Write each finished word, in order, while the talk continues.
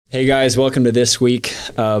Hey guys, welcome to this week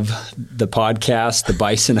of the podcast, the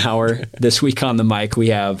Bison Hour. This week on the mic, we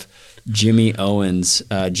have Jimmy Owens.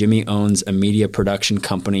 Jimmy owns a media production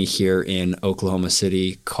company here in Oklahoma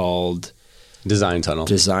City called Design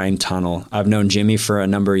Tunnel. I've known Jimmy for a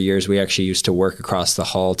number of years. We actually used to work across the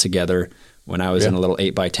hall together when I was in a little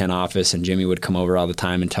 8x10 office, and Jimmy would come over all the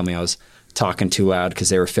time and tell me I was talking too loud because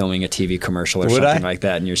they were filming a TV commercial or something like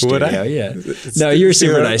that in your studio. Yeah. No, you were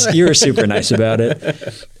super nice. You were super nice about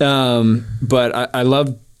it. But I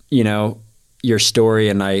love, your story,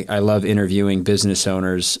 and I love interviewing business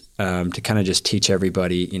owners to kind of just teach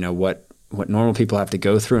everybody, what normal people have to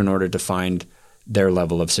go through in order to find their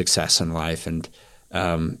level of success in life. And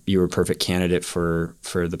you were a perfect candidate for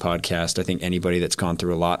the podcast. I think anybody that's gone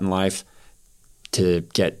through a lot in life to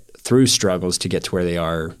get through struggles to get to where they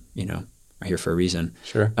are, are here for a reason.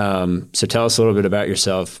 Sure. So tell us a little bit about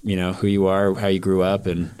yourself, who you are, how you grew up.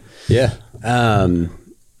 And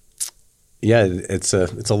it's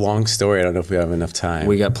a long story. I don't know if we have enough time.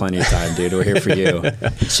 We got plenty of time, dude. We're here for you.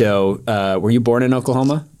 So were you born in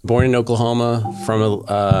Oklahoma? Born in Oklahoma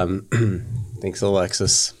from thanks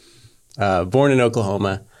Alexis. Born in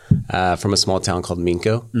Oklahoma from a small town called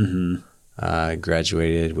Minco. Mm-hmm.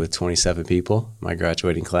 Graduated with 27 people, my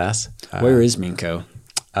graduating class. Where is Minco?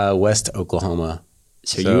 West Oklahoma.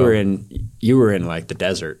 So you were in like the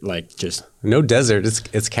desert, like just no desert.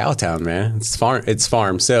 It's Cowtown, man. It's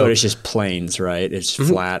farm. So, but it's just plains, right? It's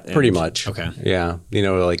flat. Pretty much. Okay. Yeah,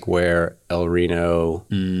 like where El Reno,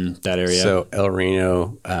 that area. So El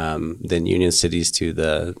Reno, then Union City's to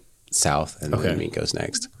the south, and then Minco's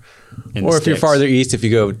next. Or if you're farther east, if you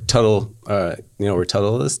go Tuttle, you know where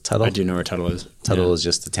Tuttle is? Tuttle? I do know where Tuttle is. Tuttle is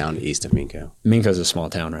just the town east of Minco. Minco's a small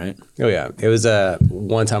town, right? Oh, yeah. It was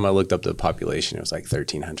one time I looked up the population. It was like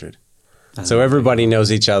 1,300. So everybody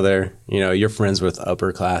knows each other. You're friends with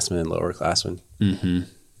upperclassmen, lowerclassmen. Mm-hmm.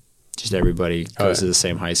 Just everybody goes to the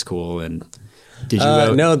same high school. And did you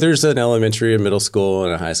go? No, there's an elementary, a middle school,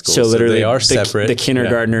 and a high school. So literally they are separate. The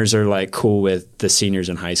kindergartners are like cool with the seniors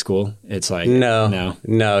in high school. It's like no.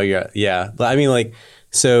 Yeah. I mean,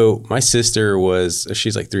 so my sister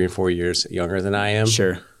she's like 3 and 4 years younger than I am.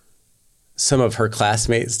 Sure. Some of her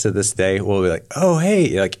classmates to this day will be like, "Oh,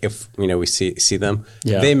 hey!" Like if we see them,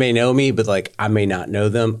 they may know me, but like I may not know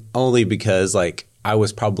them, only because like I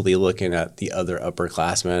was probably looking at the other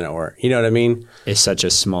upperclassmen, or you know what I mean. It's such a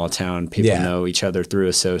small town; people know each other through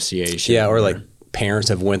association. Yeah, or like parents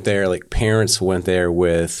have went there. Like parents went there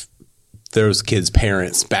with those kids'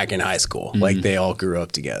 parents back in high school. Mm-hmm. Like they all grew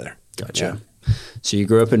up together. Gotcha. Yeah. So you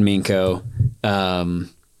grew up in Minco.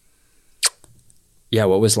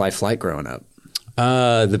 What was life like growing up?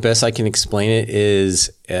 The best I can explain it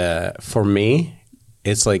is, for me,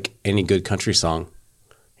 it's like any good country song.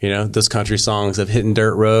 Those country songs of hitting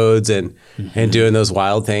dirt roads and doing those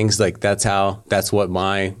wild things. Like that's what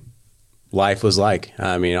my life was like.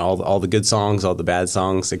 I mean, all the good songs, all the bad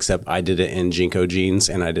songs, except I did it in Jinko jeans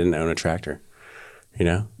and I didn't own a tractor.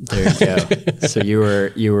 There you go. So you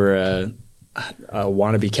were a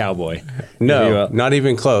wannabe cowboy. No, not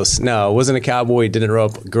even close. No, I wasn't a cowboy. Didn't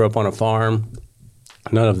grow up on a farm.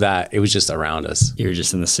 None of that. It was just around us. You were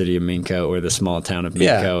just in the city of Minco or the small town of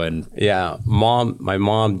Minco. My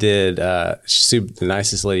mom did. She's the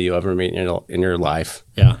nicest lady you ever meet in your life.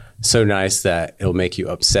 Yeah. So nice that it'll make you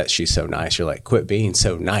upset. She's so nice. You're like, quit being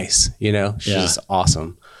so nice. She's just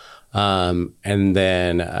awesome. And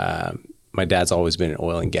then my dad's always been in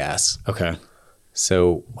oil and gas. Okay.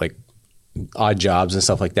 So like odd jobs and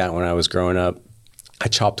stuff like that when I was growing up. I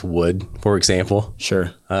chopped wood, for example.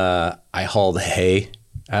 Sure. I hauled hay.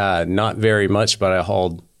 Not very much, but I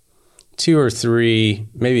hauled 2 or 3,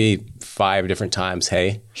 maybe 5 different times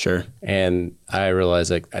hay. Sure. And I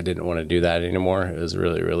realized like I didn't want to do that anymore. It was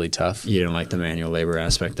really, really tough. You didn't like the manual labor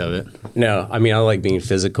aspect of it? No. I mean, I like being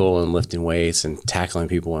physical and lifting weights and tackling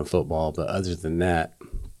people in football. But other than that,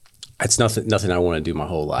 it's nothing I want to do my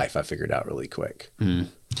whole life. I figured out really quick. Mm.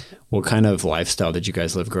 What kind of lifestyle did you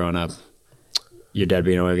guys live growing up? Your dad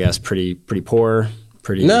being oil and gas, pretty poor,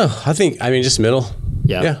 pretty. No, just middle.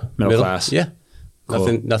 Yeah, middle class. Yeah,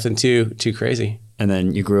 cool. Nothing too crazy. And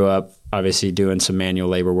then you grew up obviously doing some manual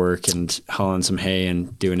labor work and hauling some hay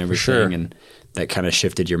and doing everything, sure. And that kind of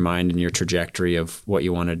shifted your mind and your trajectory of what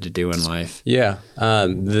you wanted to do in life. Yeah,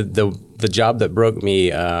 the job that broke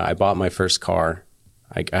me, I bought my first car.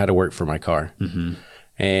 I had to work for my car. Mm-hmm.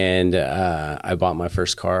 And I bought my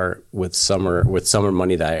first car with summer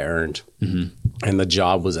money that I earned. Mm-hmm. And the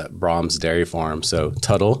job was at Brahms Dairy Farm. So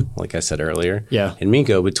Tuttle, like I said earlier. Yeah. And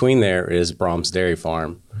Minco, between there is Brahms Dairy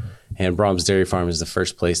Farm. And Brahms Dairy Farm is the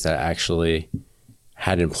first place that I actually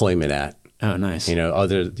had employment at. Oh, nice. You know,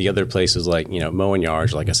 the other place was like, you know, mowing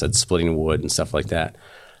yards, like I said, splitting wood and stuff like that.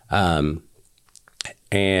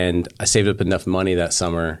 And I saved up enough money that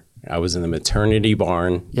summer. I was in the maternity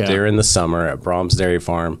barn there in the summer at Brahms Dairy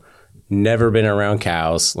Farm. Never been around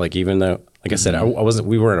cows. Like, even though, like I said,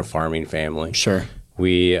 we weren't a farming family. Sure.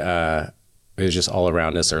 It was just all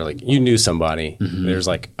around us, or like you knew somebody. There's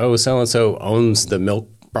like, oh, so-and-so owns the milk,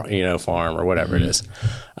 you know, farm or whatever it is.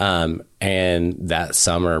 And that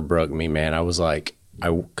summer broke me, man. I was like,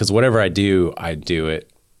 because whatever I do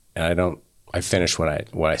it, and I finish what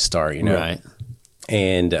I start, you know? Right.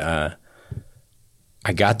 And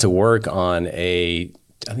I got to work on I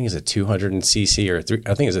think it's a 200cc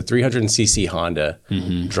I think it's a 300cc Honda,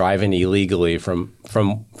 driving illegally from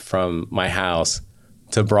my house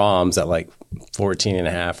to Brahms at like 14 and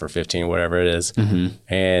a half or 15, whatever it is.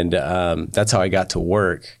 And that's how I got to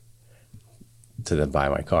work to then buy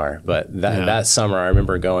my car. But that summer, I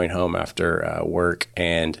remember going home after work.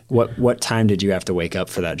 And what time did you have to wake up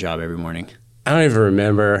for that job every morning? I don't even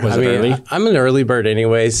remember. Was it early? I'm an early bird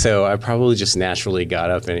anyway, so I probably just naturally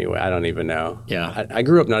got up anyway. I don't even know. Yeah. I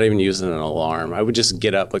grew up not even using an alarm. I would just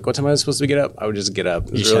get up. Like, what time am I supposed to get up? I would just get up.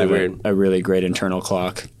 It was really weird. A really great internal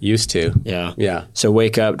clock. Used to. Yeah. Yeah. So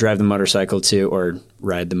wake up, drive the motorcycle or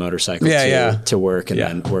ride the motorcycle to work, and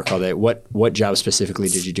then work all day. What job specifically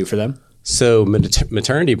did you do for them? So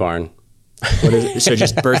maternity barn. What is it? So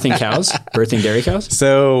just birthing cows, birthing dairy cows?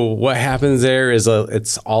 So what happens there is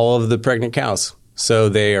it's all of the pregnant cows. So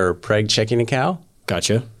they are preg checking a cow.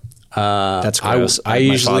 Gotcha. That's gross.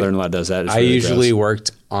 My father-in-law does that. It's I really usually gross.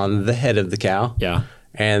 worked on the head of the cow. Yeah.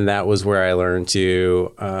 And that was where I learned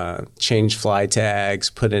to change fly tags,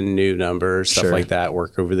 put in new numbers, stuff like that,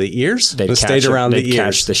 work over the ears. They'd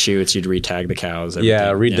catch the chutes, you'd retag the cows.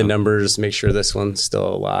 Read the numbers, make sure this one's still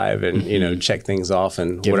alive, and, you know, check things off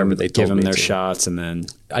and give whatever them, they told give them me their to. shots, and then...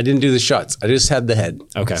 I didn't do the shots. I just had the head.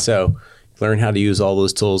 Okay. So learn how to use all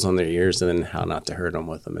those tools on their ears and then how not to hurt them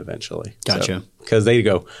with them eventually. Gotcha. Because they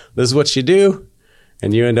go, this is what you do.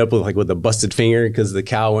 And you end up with a busted finger because the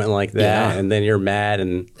cow went like that, and then you're mad.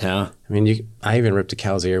 And I mean, I even ripped a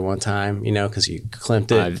cow's ear one time, you know, because you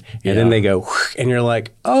clamped it, and then they go, and you're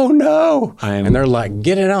like, oh no, and they're like,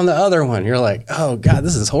 get it on the other one. You're like, oh god,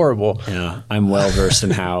 this is horrible. Yeah, I'm well versed in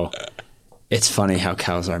how. It's funny how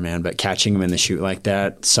cows are, man, but catching them in the chute like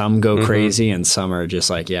that, some go crazy and some are just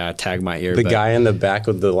like, tag my ear. The guy in the back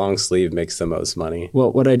with the long sleeve makes the most money.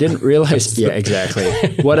 Well, what I didn't realize, exactly.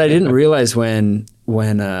 What I didn't realize when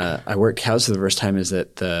I worked cows for the first time is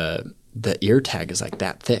that the ear tag is like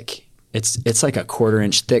that thick. It's like a 1/4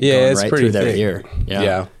 inch thick going right through their ear.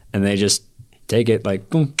 Yeah. And they just take it like,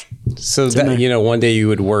 boom. So that, you know, one day you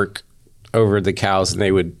would work over the cows and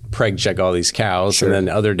they would preg check all these cows. Sure. And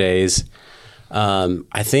then other days...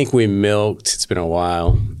 I think we milked, it's been a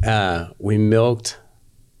while, we milked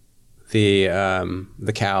the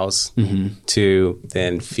cows to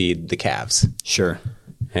then feed the calves. Sure.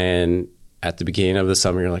 And at the beginning of the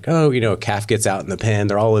summer, you're like, oh, you know, a calf gets out in the pen.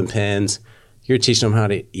 They're all in pens. You're teaching them how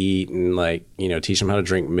to eat and, like, you know, teach them how to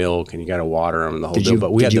drink milk, and you got to water them the whole deal.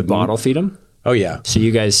 But did you bottle feed them? Oh, yeah. So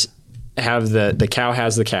you guys have the cow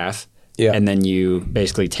has the calf. Yeah. And then you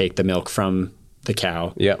basically take the milk from the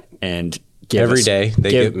cow. Yep. And every day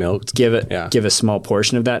they get milked. Give a small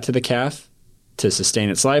portion of that to the calf to sustain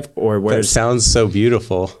its life, or that sounds so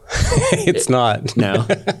beautiful. It's not. No.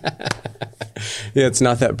 Yeah, it's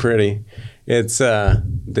not that pretty. It's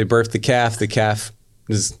they birth the calf. The calf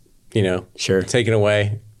is, you know, taken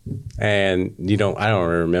away, and I don't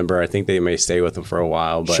remember. I think they may stay with them for a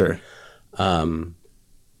while, but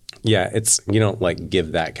yeah, you don't like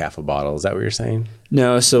give that calf a bottle. Is that what you're saying?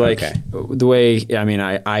 No. So the way, I mean,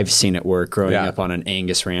 I've seen it work growing up on an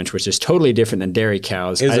Angus ranch, which is totally different than dairy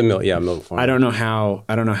cows. It's a milk farm. I don't know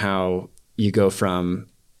how you go from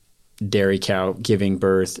dairy cow giving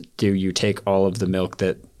birth. Do you take all of the milk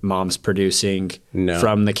that mom's producing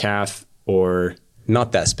from the calf, or...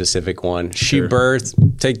 Not that specific one. She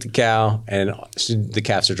birthed, take the cow, and the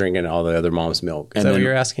calves are drinking all the other mom's milk. Is that what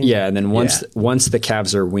you're asking? Yeah, and then once the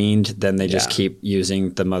calves are weaned, then they just keep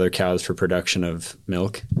using the mother cows for production of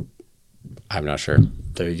milk? I'm not sure.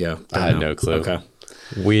 There you go. I had no clue. Okay.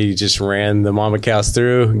 We just ran the mama cows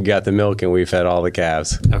through, got the milk, and we fed all the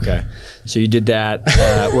calves. Okay. So you did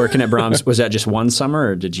that working at Brahms. Was that just one summer,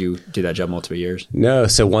 or did you do that job multiple years? No.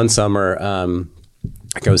 So one summer...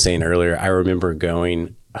 like I was saying earlier, I remember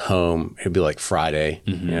going home. It'd be like Friday.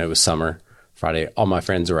 You know, it was summer. Friday, all my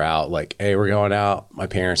friends were out. Like, hey, we're going out. My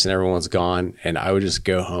parents and everyone's gone. And I would just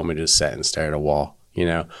go home and just sit and stare at a wall. You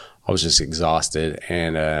know, I was just exhausted.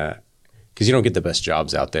 And because you don't get the best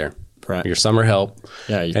jobs out there. your summer help.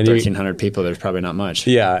 Yeah, 1,300 people, there's probably not much.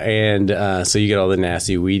 Yeah, and so you get all the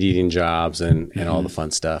nasty weed-eating jobs and all the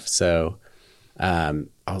fun stuff. So I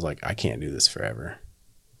was like, I can't do this forever.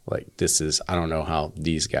 Like, I don't know how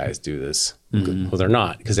these guys do this. Well, they're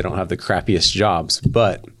not, because they don't have the crappiest jobs,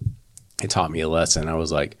 but it taught me a lesson. I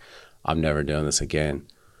was like, I'm never doing this again.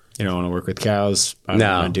 You don't want to work with cows. I don't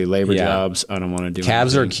want to do labor jobs. I don't want to do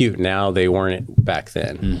calves anything. are cute now. They weren't back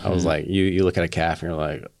then. I was like, you look at a calf and you're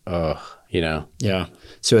like, oh, you know. Yeah.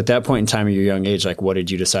 So at that point in time, at your young age, like, what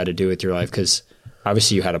did you decide to do with your life? Because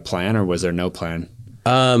obviously you had a plan, or was there no plan?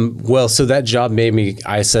 Well, so that job made me,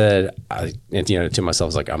 I said, to myself, I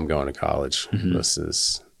was like, I'm going to college.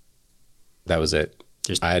 That was it.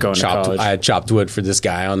 Just I going to college. I had chopped wood for this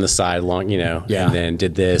guy on the side and then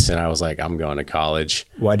did this, and I was like, I'm going to college.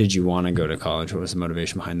 Why did you want to go to college? What was the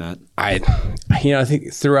motivation behind that? I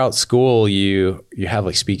think throughout school, you have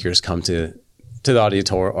like speakers come to the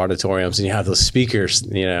auditoriums, and you have those speakers,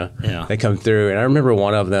 they come through. And I remember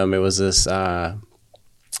one of them, it was this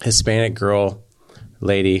Hispanic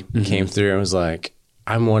lady came through and was like,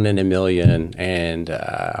 I'm one in a million. And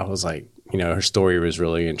I was like, her story was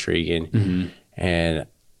really intriguing. And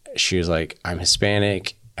she was like, I'm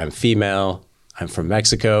Hispanic, I'm female, I'm from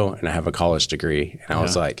Mexico, and I have a college degree. And I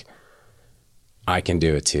was like, I can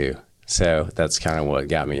do it too. So that's kind of what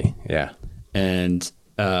got me. Yeah. And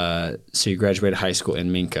so you graduated high school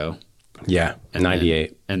in Minco. Yeah, in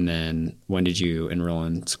 98. And then when did you enroll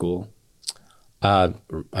in school? Right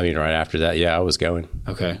after that, I was going.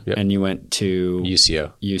 Okay. Yep. And you went to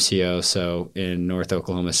UCO, so in North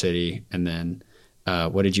Oklahoma City. And then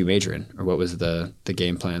what did you major in, or what was the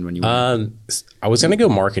game plan when you went? I was going to go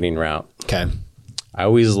marketing route. Okay. I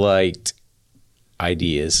always liked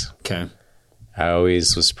ideas. Okay. I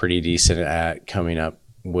always was pretty decent at coming up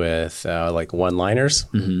with like one-liners.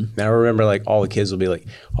 And I remember like all the kids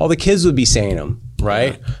would be saying them.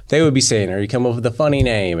 Right? Yeah. They would be saying, or you come up with a funny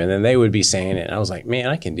name, and then they would be saying it. And I was like, man,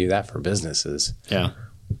 I can do that for businesses. Yeah.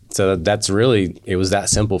 So it was that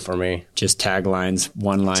simple for me. Just taglines,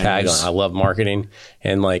 one-liners. Tagline. I love marketing.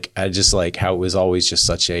 And like, I just like how it was always just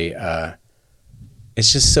such a,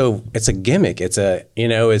 it's a gimmick. It's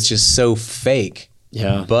just so fake.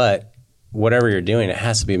 Yeah. But whatever you're doing, it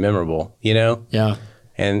has to be memorable, Yeah.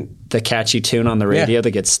 And the catchy tune on the radio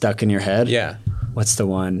that gets stuck in your head. Yeah. What's the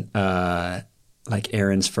one? Like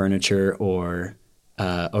Aaron's Furniture or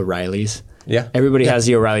O'Reilly's. Yeah. Everybody has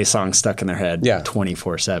the O'Reilly song stuck in their head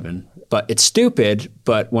 24/7. But it's stupid.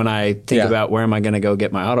 But when I think about where am I going to go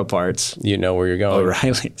get my auto parts? You know where you're going.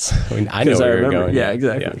 O'Reilly's. I know where you're going. Yeah,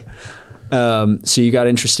 exactly. Yeah. So you got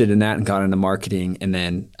interested in that and got into marketing. And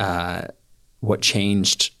then what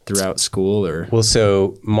changed throughout school? Well,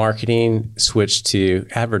 so marketing switched to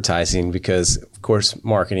advertising because, of course,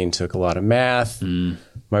 marketing took a lot of math.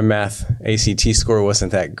 My math ACT score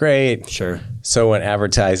wasn't that great. Sure. So in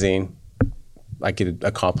advertising, I could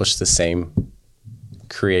accomplish the same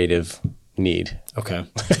creative need. Okay.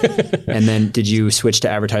 And then did you switch to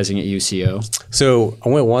advertising at UCO? So I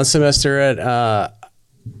went one semester at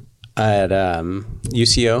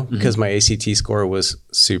UCO because my ACT score was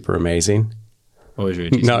super amazing. What was your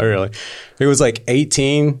ACT? Not really. It was like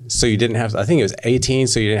 18, so you didn't have to, I think it was 18,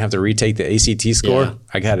 so you didn't have to retake the ACT score. Yeah.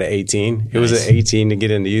 I got an 18. Nice. It was an 18 to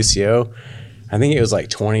get into UCO. I think it was like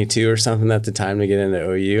 22 or something at the time to get into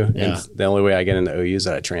OU. Yeah. And the only way I get into OU is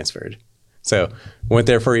that I transferred. So went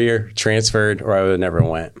there for a year, transferred, or I would have never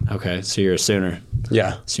went. Okay, so you're a Sooner.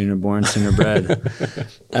 Yeah. Sooner born, Sooner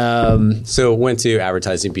bred. So went to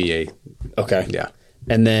advertising BA. Okay. Yeah.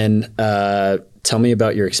 And then tell me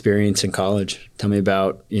about your experience in college. Tell me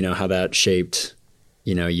about, how that shaped,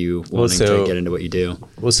 you wanting to get into what you do.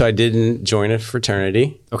 Well, so I didn't join a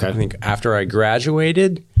fraternity. Okay. I think after I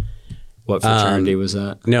graduated. What fraternity was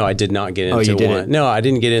that? No, I did not get into one. Didn't? No, I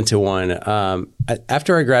didn't get into one.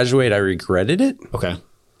 After I graduated, I regretted it. Okay.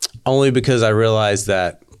 Only because I realized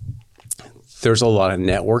that there's a lot of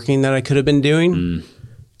networking that I could have been doing.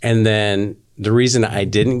 And then the reason I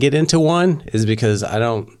didn't get into one is because I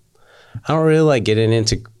don't really like getting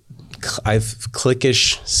into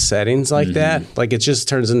cliquish settings like that. Like it just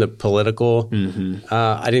turns into political.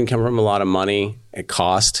 I didn't come from a lot of money. It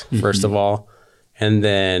cost, first of all. And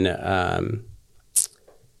then I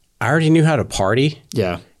already knew how to party.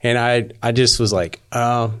 Yeah. And I just was like,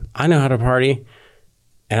 I know how to party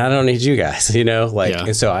and I don't need you guys,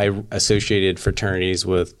 And so I associated fraternities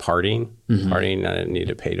with partying. Partying, I didn't need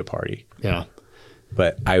to pay to party. Yeah.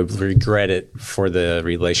 But I regret it for the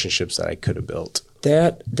relationships that I could have built.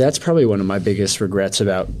 That's probably one of my biggest regrets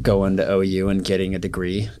about going to OU and getting a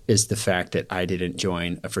degree is the fact that I didn't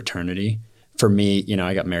join a fraternity. for me,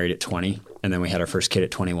 I got married at 20 and then we had our first kid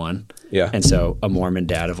at 21. Yeah. And so a Mormon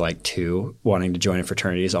dad of like 2 wanting to join a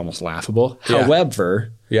fraternity is almost laughable. Yeah.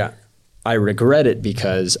 However, I regret it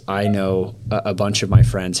because I know a bunch of my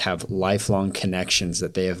friends have lifelong connections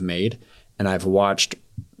that they have made. And I've watched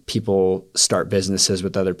people start businesses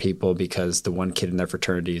with other people because the one kid in their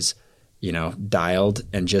fraternities, dialed,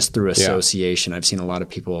 and just through association, I've seen a lot of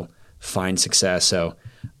people find success. So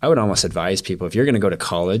I would almost advise people, if you're going to go to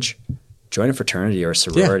college, join a fraternity or a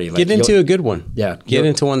sorority. Yeah, get into a good one. Yeah. Get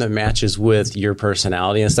into one that matches with your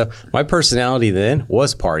personality and stuff. My personality then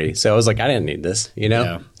was party. So I was like, I didn't need this,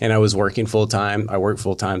 Yeah. And I was working full time. I worked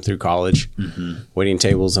full time through college, waiting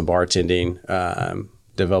tables and bartending,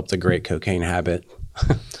 developed a great cocaine habit.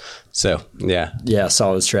 So, yeah. Yeah,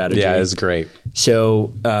 solid strategy. Yeah, it was great.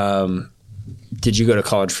 So, did you go to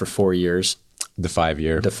college for 4 years? The 5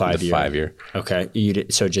 year. The 5 year. 5 year. Okay.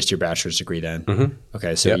 So just your bachelor's degree then? Mm-hmm.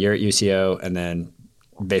 Okay. So you're at UCO and then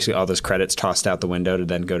basically all those credits tossed out the window to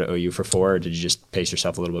then go to OU for 4, or did you just pace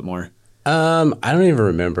yourself a little bit more? I don't even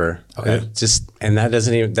remember. Okay. And that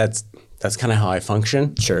doesn't even, that's kind of how I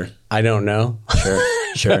function. Sure. I don't know.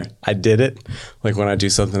 Sure. I did it. Like when I do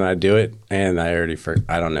something, I do it. And I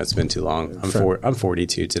don't know. It's been too long. I'm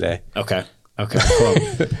 42 today. Okay.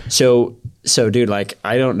 Cool. So dude, like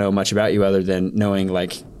I don't know much about you other than knowing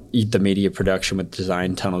like the media production with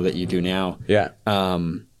Design Tunnel that you do now. Yeah.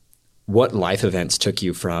 What life events took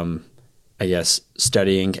you from, I guess,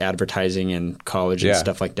 studying advertising in college and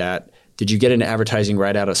stuff like that? Did you get into advertising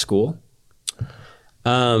right out of school?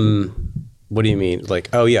 What do you mean? Like,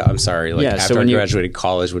 oh yeah, I'm sorry. Like after I graduated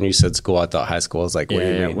college, when you said school, I thought high school. I was like, what do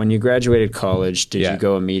you mean? When you graduated college, did you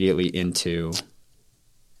go immediately into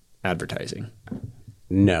advertising?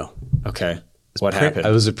 No. Okay. What happened? I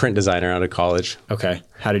was a print designer out of college. Okay.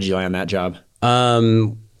 How did you land that job?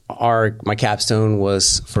 My capstone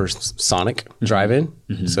was for Sonic Drive-In.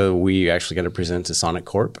 Mm-hmm. So we actually got to present to Sonic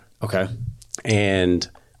Corp. Okay. And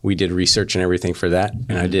we did research and everything for that.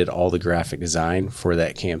 And I did all the graphic design for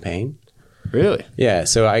that campaign. Really? Yeah.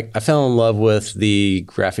 So I fell in love with the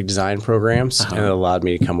graphic design programs, and it allowed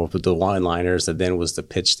me to come up with the one-liners that then was to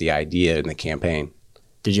pitch the idea in the campaign.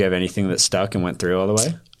 Did you have anything that stuck and went through all the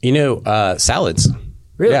way? Salads.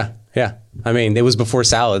 Really? Yeah. I mean, it was before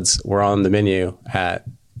salads were on the menu at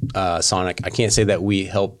Sonic. I can't say that we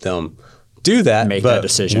helped them do that. Make that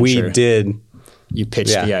decision. We did. You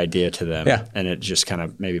pitched the idea to them, and it just kind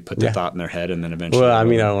of maybe put the thought in their head, and then eventually. Well, I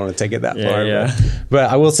mean, I don't want to take it that far,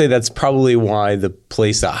 but I will say that's probably why the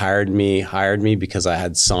place that hired me because I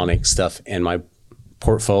had Sonic stuff in my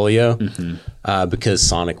portfolio, because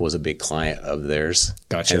Sonic was a big client of theirs.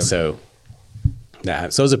 Gotcha. And so I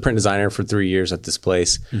was a print designer for 3 years at this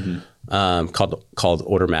place called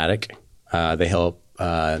Automatic. They help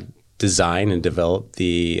design and develop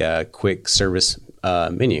the quick service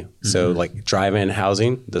menu. So like drive-in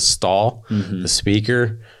housing, the stall, the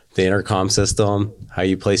speaker, the intercom system, how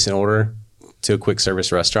you place an order to a quick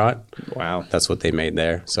service restaurant. Wow. That's what they made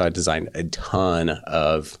there. So I designed a ton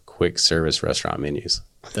of quick service restaurant menus.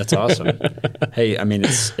 That's awesome. Hey, I mean,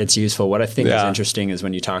 it's useful. What I think is interesting is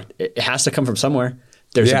when you talk, it has to come from somewhere.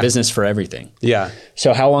 There's a business for everything. Yeah.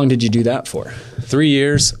 So how long did you do that for? 3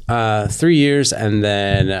 years. 3 years. And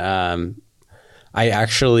then I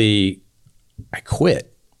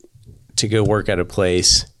quit to go work at a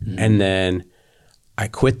place. And then I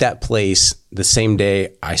quit that place the same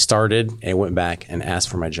day I started and went back and asked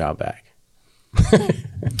for my job back.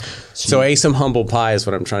 So I ate some humble pie is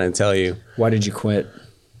what I'm trying to tell you. Why did you quit?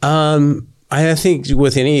 I think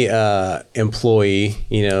with any employee,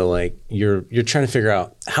 like you're trying to figure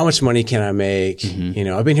out how much money can I make?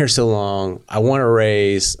 I've been here so long. I want a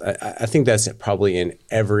raise. I think that's probably in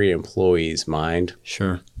every employee's mind.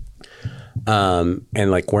 Sure. And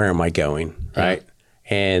like, where am I going? Right. Yeah.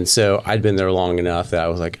 And so I'd been there long enough that I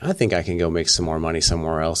was like, I think I can go make some more money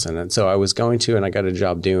somewhere else. And then, so I was going to, and I got a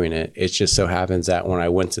job doing it. It just so happens that when I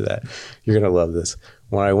went to that, you're going to love this.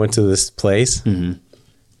 When I went to this place,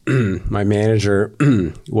 my manager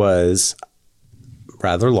was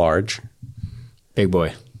rather large. Big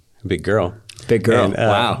boy. Big girl. Big girl. And,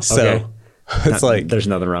 wow. So it's like, there's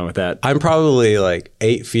nothing wrong with that. I'm probably like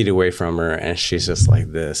 8 feet away from her, and she's just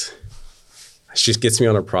like this. She just gets me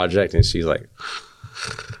on a project, and she's like,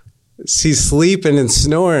 she's sleeping and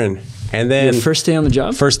snoring. And then your first day on the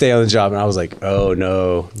job? First day on the job. And I was like, oh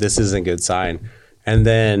no, this isn't a good sign. And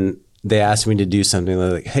then they asked me to do something.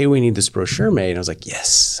 They're like, hey, we need this brochure made. And I was like,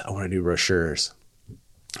 yes, I want to do brochures.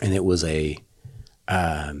 And it was a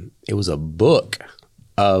book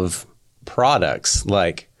of products.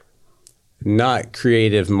 Like not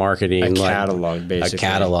creative marketing. A catalog, basically. A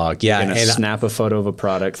catalog, yeah. You're gonna snap a photo of a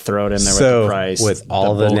product, throw it in there with the price. With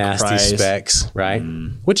all the nasty price. Specs, right?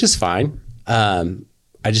 Which is fine.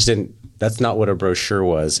 I just didn't, that's not what a brochure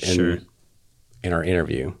was in our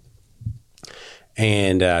interview.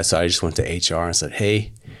 And so I just went to HR and said,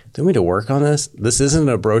 hey, do we need to work on this? This isn't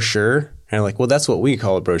a brochure. And they're like, well, that's what we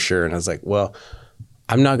call a brochure. And I was like, well,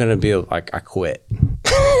 I'm not going to be like, I quit.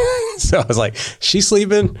 So I was like, she's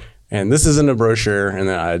sleeping and this isn't a brochure. And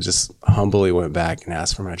then I just humbly went back and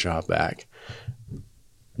asked for my job back.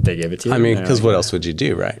 They gave it to you? I mean, because what else would you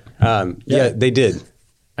do, right? Yeah, they did.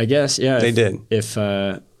 I guess, yeah. They did. If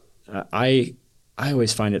I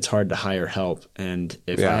always find it's hard to hire help. And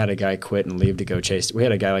if I had a guy quit and leave to go chase, we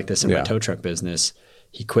had a guy like this in my tow truck business.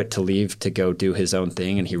 He quit to leave to go do his own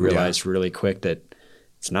thing. And he realized really quick that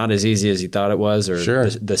it's not as easy as he thought it was, or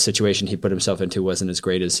the situation he put himself into wasn't as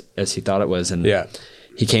great as he thought it was. And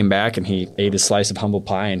he came back and he ate a slice of humble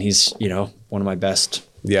pie, and he's, one of my best,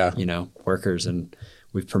 workers. And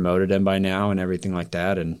we've promoted him by now and everything like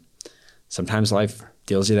that. And sometimes life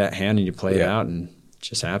deals you that hand and you play it out and it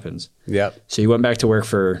just happens. Yep. So you went back to work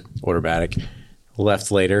for Automatic,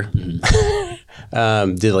 left later,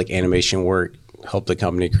 did like animation work, helped the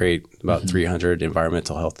company create about 300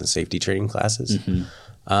 environmental health and safety training classes.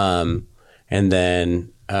 And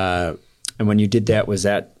then, and when you did that, was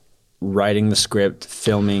that writing the script,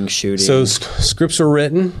 filming, shooting? So scripts were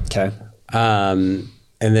written. Okay. And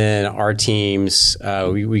then our teams,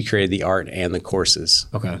 we created the art and the courses.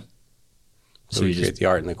 Okay. So we create the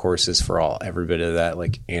art and the courses for every bit of that,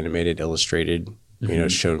 like animated, illustrated,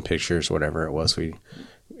 shown pictures, whatever it was. It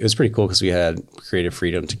was pretty cool because we had creative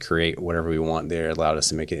freedom to create whatever we want there. It allowed us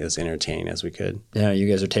to make it as entertaining as we could. Yeah, you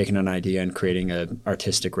guys are taking an idea and creating an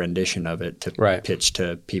artistic rendition of it to pitch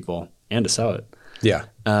to people and to sell it. Yeah.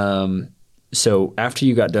 So after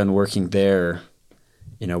you got done working there,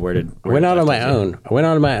 where did I went out on my own. I went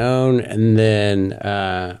out on my own, and then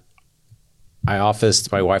I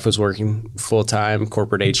officed. My wife was working full time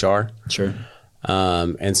corporate HR. Sure.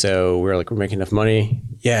 And so we were like, we're making enough money.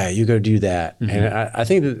 Yeah, you go do that. And I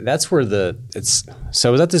think that's where so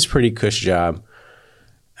I was at this pretty cush job,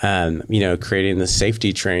 creating the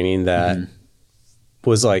safety training that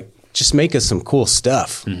was like, just make us some cool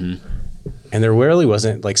stuff. And there rarely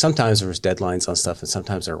wasn't, like, sometimes there was deadlines on stuff and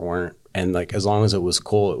sometimes there weren't. And like, as long as it was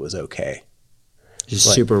cool, it was okay. Just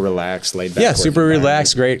like, super relaxed, laid back. Yeah, super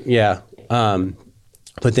relaxed. Great. Yeah.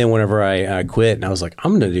 But then whenever I quit and I was like,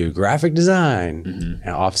 I'm going to do graphic design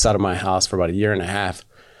and office out of my house for about a year and a half.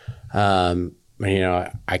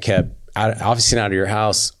 I kept officing out of your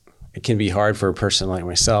house. It can be hard for a person like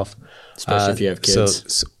myself. Especially if you have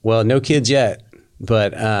kids. Well, no kids yet,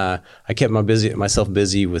 but I kept myself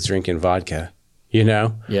busy with drinking vodka,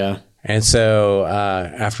 Yeah. And so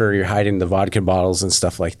after you're hiding the vodka bottles and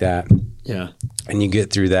stuff like that. Yeah. And you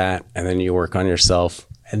get through that and then you work on yourself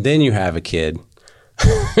and then you have a kid.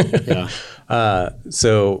 Yeah.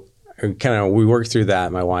 So we worked through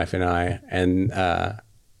that, my wife and I, and I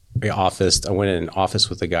went in an office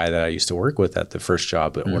with the guy that I used to work with at the first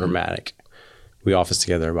job at Automatic. We officed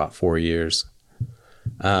together about 4 years.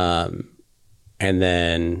 And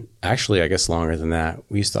then actually, I guess longer than that,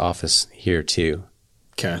 we used to office here too.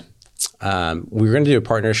 Okay. We were going to do a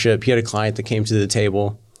partnership. He had a client that came to the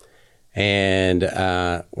table. And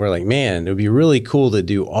we're like, man, it would be really cool to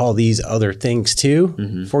do all these other things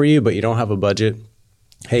too for you, but you don't have a budget.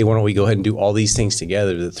 Hey, why don't we go ahead and do all these things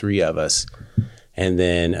together, the three of us? And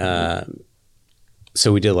then,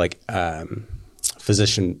 so we did like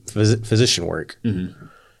physician work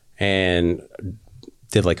and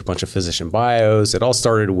did like a bunch of physician bios. It all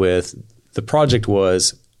started with, the project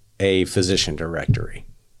was a physician directory,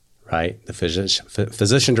 right? The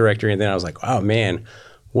physician directory. And then I was like, oh man,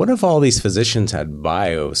 what if all these physicians had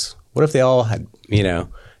bios? What if they all had,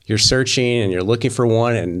 you're searching and you're looking for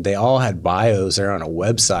one and they all had bios there on a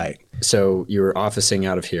website. So you were officing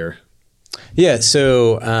out of here. Yeah.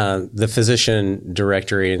 So the physician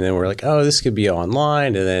directory, and then we're like, oh, this could be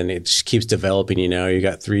online. And then it just keeps developing, you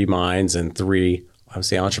got 3 minds and 3, I would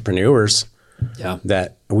say, entrepreneurs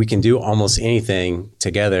that we can do almost anything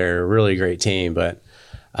together. Really great team. But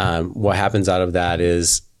what happens out of that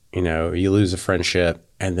is, you lose a friendship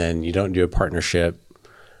and then you don't do a partnership.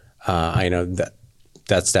 I know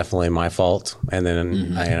that's definitely my fault. And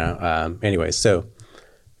then, anyway, so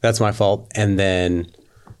that's my fault. And then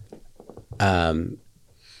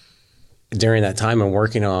during that time, I'm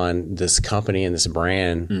working on this company and this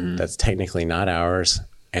brand that's technically not ours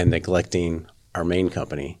and neglecting our main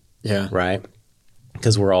company. Yeah. Right?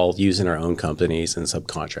 Because we're all using our own companies and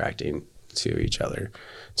subcontracting to each other,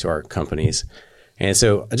 to our companies. And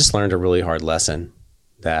so I just learned a really hard lesson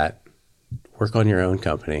that work on your own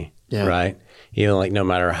company, right? You know, like no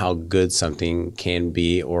matter how good something can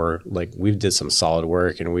be, or like we did some solid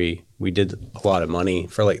work and we did a lot of money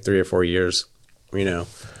for like 3 or 4 years, you know.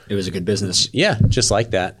 It was a good business. Yeah, just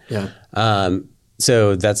like that. Yeah.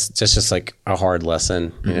 So that's just like a hard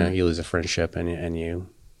lesson. You know, you lose a friendship and you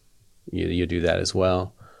do that as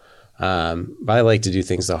well. But I like to do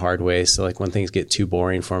things the hard way. So like when things get too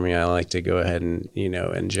boring for me, I like to go ahead and, you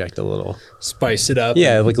know, inject a little. Spice it up.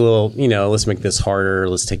 Yeah, like a little, you know, let's make this harder.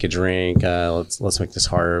 Let's take a drink. Let's make this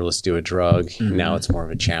harder. Let's do a drug. Now it's more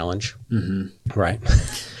of a challenge. Right.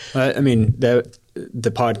 I mean,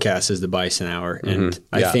 the podcast is the Bison Hour. And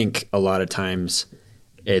I think a lot of times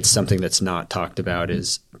it's something that's not talked about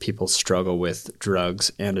is people struggle with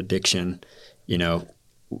drugs and addiction. You know,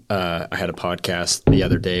 I had a podcast the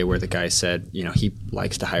other day where the guy said, you know, he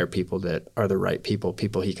likes to hire people that are the right people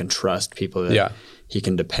he can trust, people that he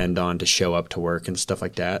can depend on to show up to work and stuff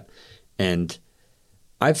like that. And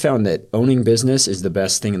I've found that owning business is the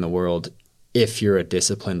best thing in the world if you're a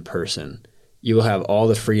disciplined person. You will have all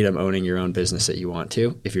the freedom owning your own business that you want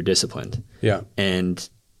to if you're disciplined. Yeah. And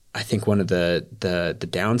I think one of the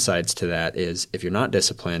downsides to that is if you're not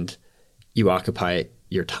disciplined, you occupy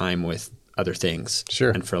your time with other things.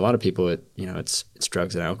 Sure. And for a lot of people, it's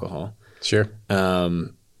drugs and alcohol. Sure.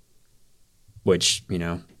 Which, you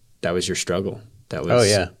know, that was your struggle. That was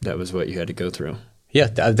that was what you had to go through. Yeah,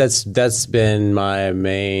 that's been my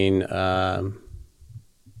main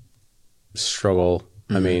struggle.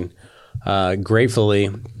 I mean, gratefully,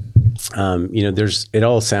 you know, it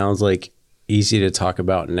all sounds like easy to talk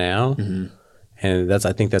about now. And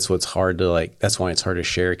I think that's what's hard to that's why it's hard to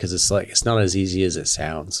share, because it's not as easy as it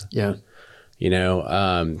sounds. Yeah. You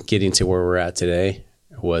know, getting to where we're at today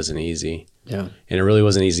wasn't easy. Yeah. And it really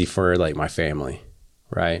wasn't easy for my family.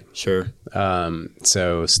 Right. Sure.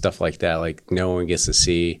 So stuff like that, no one gets to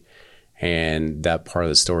see, and that part of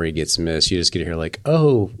the story gets missed. You just get to hear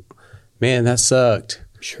oh man, that sucked.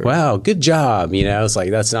 Sure. Wow, good job. You know, it's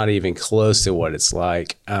that's not even close to what it's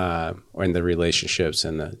like, or in the relationships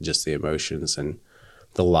and just the emotions and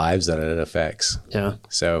the lives that it affects. Yeah.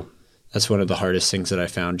 So that's one of the hardest things that I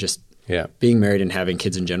found, just being married and having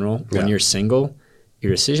kids in general. When you're single,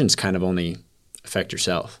 your decisions kind of only affect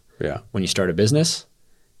yourself. Yeah. When you start a business,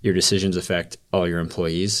 your decisions affect all your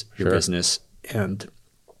employees, your business, and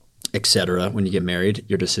et cetera. When you get married,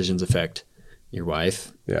 your decisions affect your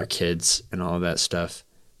wife, your kids, and all of that stuff.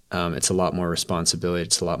 It's a lot more responsibility.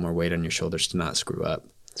 It's a lot more weight on your shoulders to not screw up.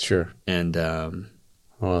 Sure. And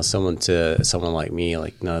well, someone like me,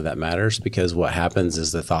 none of that matters, because what happens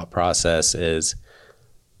is the thought process is,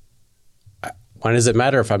 why does it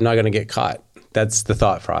matter if I'm not going to get caught? That's the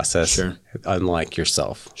thought process. Sure. Unlike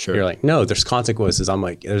yourself. Sure. You're no, there's consequences. I'm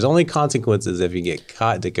there's only consequences if you get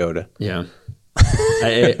caught, Dakota. Yeah.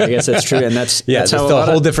 I guess that's true. And that's that's how a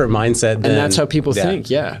whole different mindset. And that's how people think.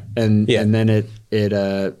 Yeah. And then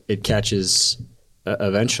it catches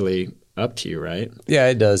eventually up to you, right? Yeah,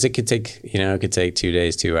 it does. It could take 2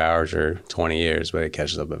 days, 2 hours, or 20 years, but it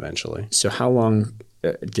catches up eventually. So how long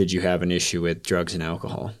did you have an issue with drugs and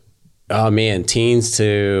alcohol? Oh man, teens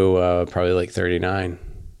to probably 39.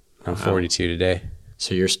 I'm 42 today.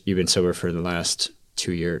 So you've been sober for the last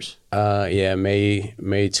 2 years. Yeah, May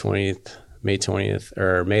 20th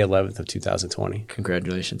or May 11th of 2020.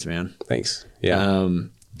 Congratulations, man. Thanks. Yeah.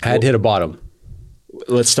 I had hit a bottom.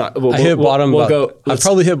 Let's talk. I hit bottom. I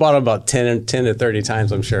probably hit bottom about 10 to 30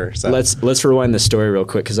 times, I'm sure. So. Let's rewind the story real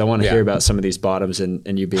quick, because I want to hear about some of these bottoms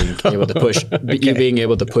and you being able to push you being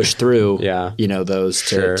able to push through those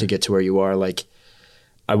to get to where you are.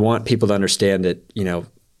 I want people to understand that,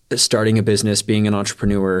 starting a business, being an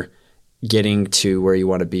entrepreneur, getting to where you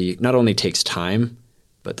want to be not only takes time,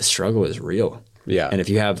 but the struggle is real. Yeah. And if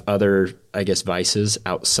you have other, I guess, vices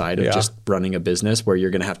outside of just running a business where you're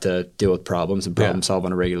going to have to deal with problems and problem solve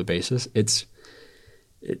on a regular basis,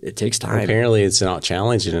 it takes time. Apparently it's not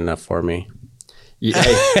challenging enough for me.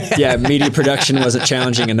 Media production wasn't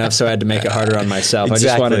challenging enough, so I had to make it harder on myself. Exactly.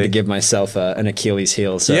 I just wanted to give myself an Achilles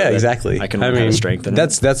heel. So exactly. I can learn how to strengthen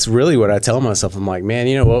it. That's really what I tell myself. I'm man,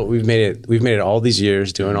 you know what? We've made it all these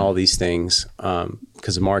years doing all these things.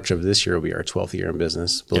 Because March of this year will be our 12th year in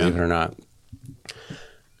business, believe it or not.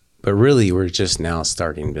 But really, we're just now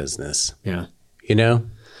starting business. Yeah.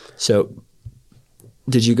 So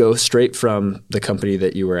did you go straight from the company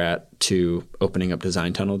that you were at to opening up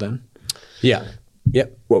Design Tunnel then? Yeah.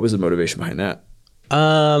 Yep. What was the motivation behind that?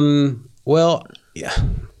 Well, yeah,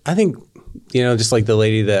 I think, just like the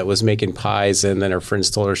lady that was making pies and then her friends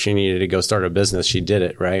told her she needed to go start a business. She did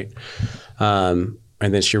it. Right.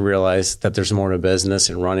 And then she realized that there's more to business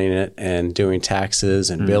and running it and doing taxes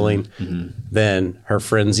and billing than her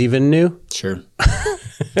friends even knew. Sure.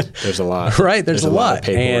 There's a lot. Right. There's a lot of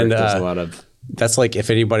paperwork. And there's a lot of... That's like if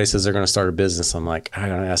anybody says they're going to start a business, I'm like, I'm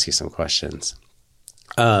going to ask you some questions.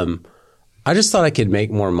 I just thought I could make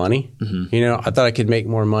more money. I thought I could make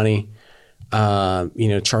more money,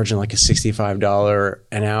 charging like a $65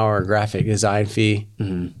 an hour graphic design fee.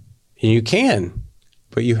 And you can,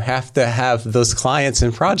 but you have to have those clients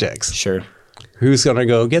and projects. Sure. Who's going to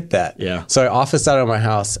go get that? Yeah. So I officed out of my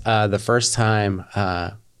house the first time.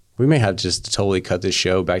 We may have just totally cut this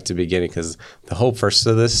show back to the beginning because the whole first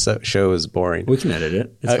of this show is boring. We can edit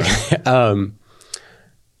it. It's fine.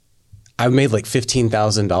 I made like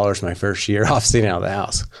 $15,000 my first year off staying out of the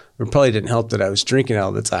house. It probably didn't help that I was drinking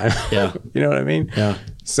all the time. Yeah. You know what I mean? Yeah.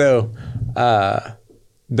 So that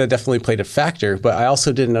definitely played a factor, but I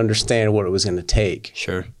also didn't understand what it was going to take.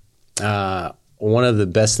 Sure. One of the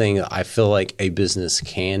best things I feel like a business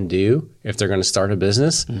can do if they're going to start a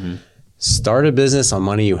business, start a business on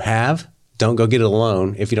money you have. Don't go get a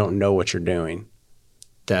loan if you don't know what you're doing.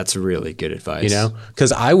 That's really good advice.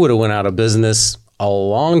 Because I would have went out of business a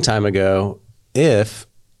long time ago if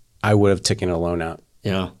I would have taken a loan out.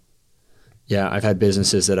 Yeah. Yeah. I've had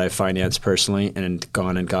businesses that I've financed personally and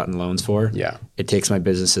gone and gotten loans for. Yeah. It takes my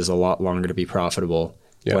businesses a lot longer to be profitable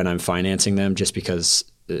when I'm financing them just because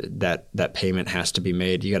that payment has to be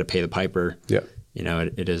made. You got to pay the piper. Yeah.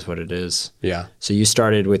 It is what it is. Yeah. So you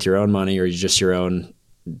started with your own money or just your own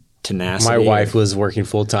tenacity? My wife was working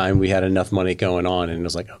full time. We had enough money going on and it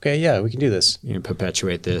was like, okay, yeah, we can do this. You can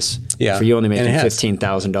perpetuate this. Yeah. For you only making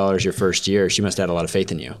 $15,000 your first year, she must have had a lot of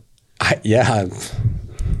faith in you. Yeah.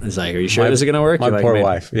 It's like, are you sure this is going to work? My poor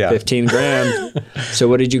wife. Yeah. 15 grand. So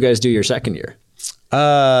what did you guys do your second year?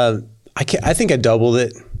 I think I doubled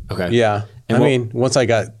it. Okay. Yeah. And once I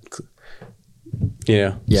got,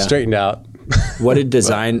 straightened out. What did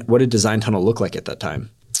Design Tunnel look like at that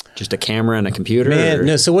time? Just a camera and a computer?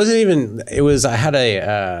 No, so it wasn't even, I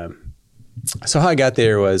had so how I got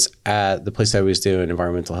there was at the place I was doing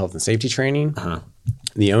environmental health and safety training.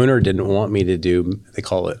 The owner didn't want me to do, they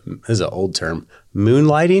call it, this is an old term,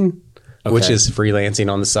 moonlighting, which is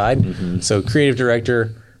freelancing on the side. So creative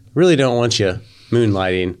director really don't want you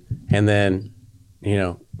moonlighting. And then,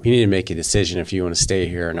 you need to make a decision if you want to stay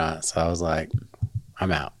here or not. So I was like,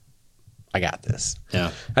 I'm out. I got this.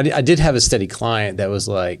 Yeah. I did have a steady client that was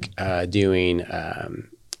like doing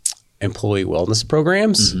employee wellness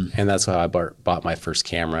programs. And that's why I bought my first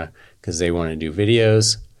camera because they wanted to do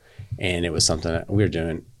videos. And it was something that we were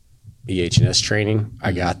doing EH&S training.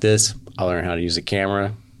 I got this. I learned how to use a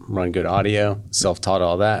camera, run good audio, self-taught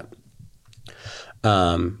all that.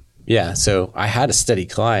 So I had a steady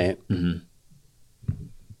client.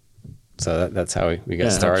 So that's how we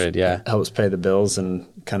got started. Helps pay the bills and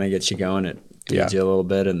kind of gets you going. It feeds you a little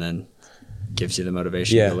bit and then gives you the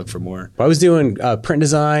motivation to look for more. I was doing print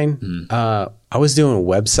design. I was doing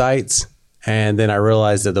websites. And then I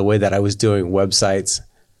realized that the way that I was doing websites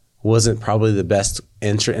wasn't probably the best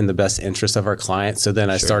in the best interest of our clients. So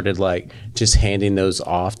then I started like just handing those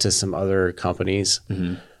off to some other companies.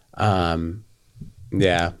 Just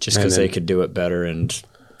because they could do it better and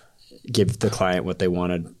give the client what they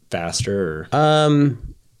wanted faster?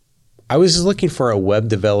 I was just looking for a web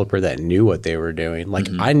developer that knew what they were doing. Like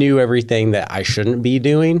I knew everything that I shouldn't be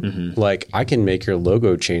doing. Like I can make your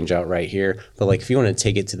logo change out right here. But like if you want to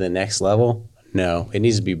take it to the next level, no, it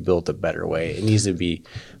needs to be built a better way. It needs to be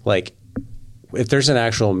like if there's an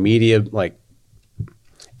actual media like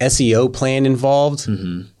SEO plan involved,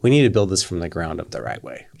 we need to build this from the ground up the right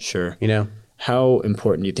way. Sure. How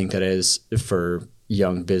important do you think that is for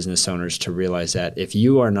young business owners to realize that if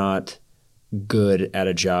you are not good at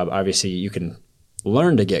a job, obviously you can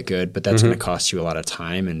learn to get good, but that's going to cost you a lot of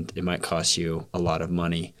time and it might cost you a lot of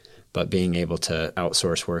money. But being able to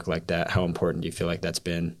outsource work like that, how important do you feel like that's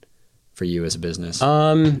been for you as a business?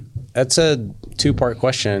 That's a two-part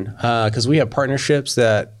question because we have partnerships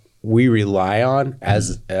that we rely on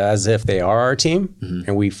as if they are our team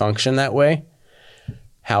and we function that way.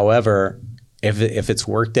 However, if it's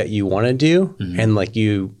work that you want to do and like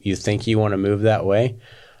you think you want to move that way,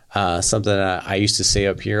 something that I used to say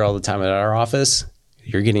up here all the time at our office,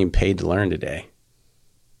 you're getting paid to learn today.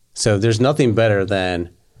 So there's nothing better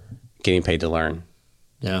than getting paid to learn.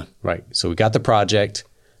 Yeah. Right. So we got the project.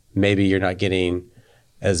 Maybe you're not getting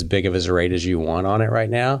as big of a rate as you want on it right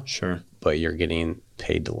now. Sure. But you're getting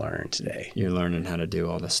paid to learn today. You're learning how to do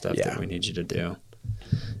all the stuff that we need you to do.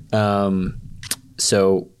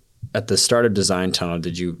 So at the start of Design Tunnel,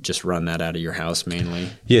 did you just run that out of your house mainly?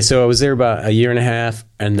 Yeah, so I was there about a year and a half,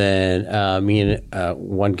 and then me and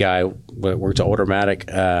one guy worked at Automatic.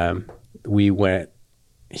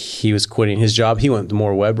 He was quitting his job. He went the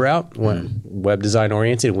more web route, went web design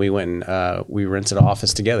oriented. We went and we rented an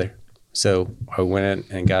office together. So I went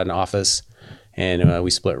in and got an office, and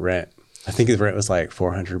we split rent. I think the rent was like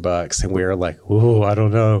 $400, and we were like, "Whoa, I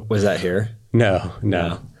don't know." Was that here? No.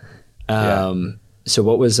 So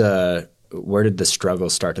what was where did the struggle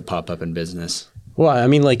start to pop up in business? Well, I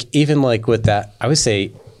mean, like even like with that, I would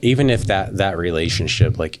say even if that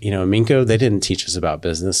relationship, like, you know, Minko, they didn't teach us about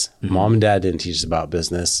business. Mm-hmm. Mom and dad didn't teach us about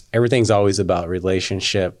business. Everything's always about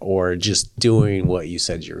relationship or just doing what you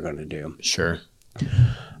said you were going to do. Sure.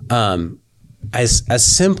 As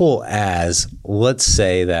simple as, let's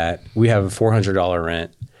say that we have a $400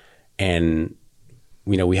 rent and,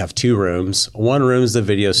 you know, we have 2 rooms. One room is the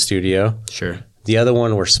video studio. Sure. The other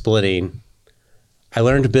one we're splitting. I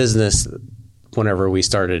learned business whenever we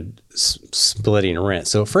started splitting rent.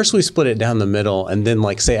 So first we split it down the middle, and then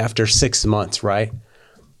like say after 6 months, right?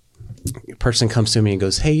 A person comes to me and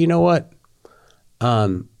goes, "Hey, you know what?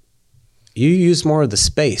 You use more of the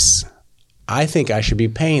space. I think I should be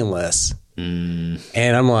paying less." And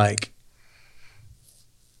I'm like,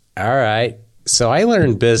 all right. So I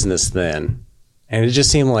learned business then. And it just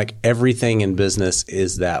seemed like everything in business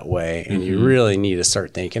is that way. And you really need to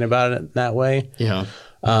start thinking about it that way. Yeah.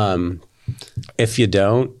 If you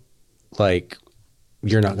don't, like,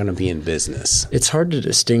 you're not going to be in business. It's hard to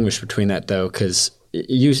distinguish between that, though, because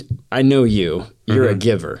I know you're a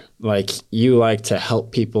giver. Like, you like to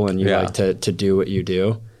help people and you like to do what you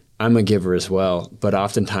do. I'm a giver as well. But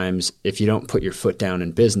oftentimes, if you don't put your foot down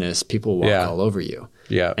in business, people walk all over you.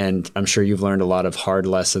 Yeah. And I'm sure you've learned a lot of hard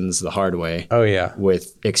lessons the hard way. Oh, yeah.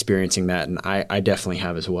 With experiencing that. And I definitely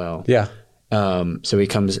have as well. Yeah. So he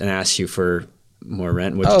comes and asks you for more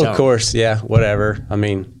rent. What'd you tell of him? Course. Yeah. Whatever. I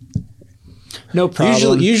mean, no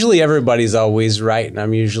problem. Usually everybody's always right and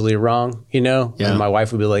I'm usually wrong, you know? Yeah. And my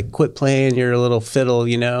wife would be like, "Quit playing your little fiddle,"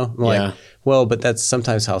 you know? I'm like, well, but that's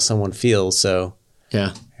sometimes how someone feels. So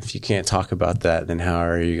yeah. If you can't talk about that, then how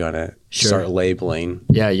are you going to start labeling?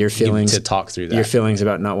 Yeah, your feelings to talk through that. Your feelings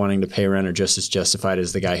about not wanting to pay rent are just as justified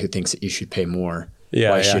as the guy who thinks that you should pay more. Yeah,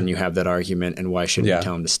 why shouldn't you have that argument, and why shouldn't you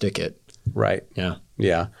tell him to stick it? Right. Yeah.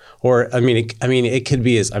 Yeah. Or it could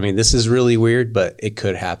be this is really weird, but it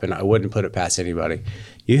could happen. I wouldn't put it past anybody.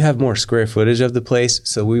 You have more square footage of the place,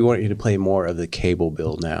 so we want you to pay more of the cable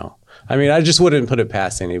bill now. I mean, I just wouldn't put it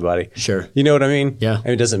past anybody. Sure. You know what I mean? Yeah. I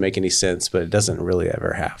mean, it doesn't make any sense, but it doesn't really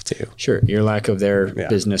ever have to. Sure. Your lack of their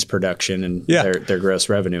business production and their gross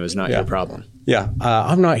revenue is not your problem. Yeah.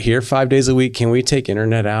 I'm not here 5 days a week. Can we take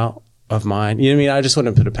internet out of mine? You know what I mean? I just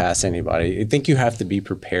wouldn't put it past anybody. I think you have to be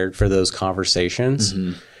prepared for those conversations.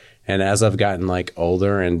 Mm-hmm. And as I've gotten like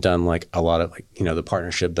older and done like a lot of like, you know, the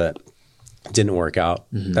partnership that didn't work out,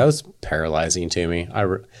 that was paralyzing to me. A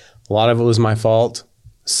lot of it was my fault.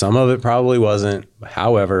 Some of it probably wasn't.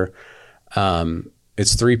 However,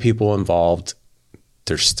 it's 3 people involved.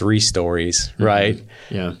 There's 3 stories, right?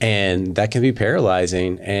 Yeah. And that can be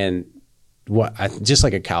paralyzing. And just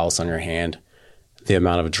like a callus on your hand, the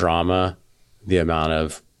amount of drama, the amount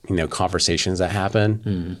of, you know, conversations that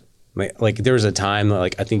happen. Like there was a time that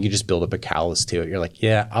like, I think you just build up a callus to it. You're like,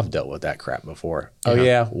 yeah, I've dealt with that crap before. Yeah. Oh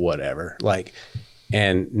yeah, whatever. Like,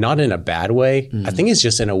 and not in a bad way. I think it's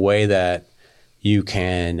just in a way that you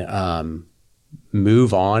can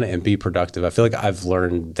move on and be productive. I feel like I've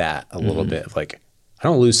learned that a little bit. Like, I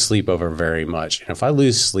don't lose sleep over very much. And if I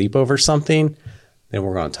lose sleep over something, then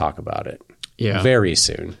we're going to talk about it very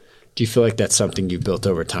soon. Do you feel like that's something you built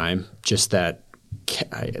over time? Just that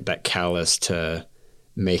callous to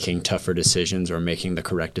making tougher decisions or making the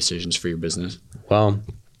correct decisions for your business? Well,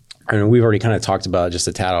 I mean, we've already kind of talked about it just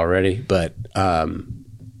a tad already, but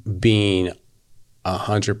being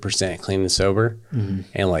 100% clean and sober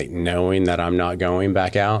and like knowing that I'm not going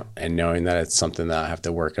back out and knowing that it's something that I have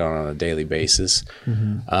to work on a daily basis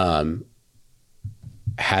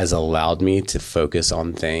has allowed me to focus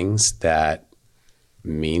on things that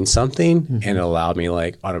mean something and allowed me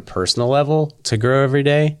like on a personal level to grow every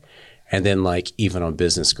day. And then like even on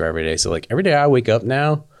business grow every day. So like every day I wake up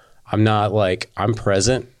now, I'm not like, I'm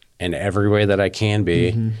present in every way that I can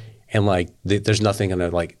be. And like, there's nothing gonna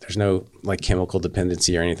like, there's no like chemical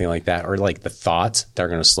dependency or anything like that. Or like the thoughts that are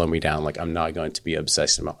gonna slow me down. Like I'm not going to be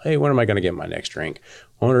obsessed about, hey, when am I gonna get my next drink?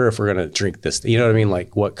 I wonder if we're gonna drink this. You know what I mean?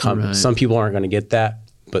 Like what comes, right. Some people aren't gonna get that,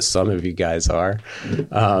 but some of you guys are.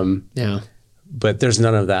 But there's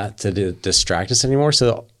none of that to distract us anymore.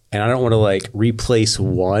 So, and I don't want to like replace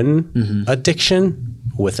one addiction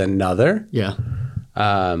with another. Yeah.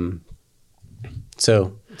 But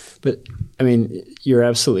I mean, you're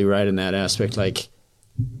absolutely right in that aspect. Like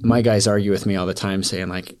my guys argue with me all the time saying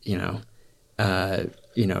like,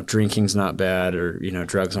 drinking's not bad or,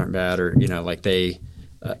 drugs aren't bad or, like a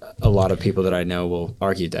lot of people that I know will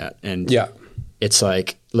argue that. And it's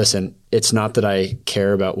like, listen, it's not that I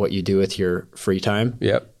care about what you do with your free time.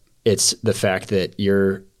 Yep. It's the fact that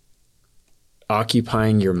you're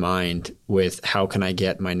occupying your mind with how can I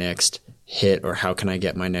get my next hit or how can I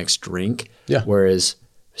get my next drink? Yeah. Whereas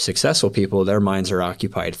successful people, their minds are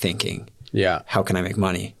occupied thinking, how can I make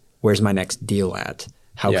money? Where's my next deal at?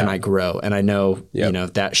 How can I grow? And I know,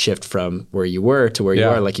 that shift from where you were to where you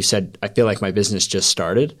are, like you said, I feel like my business just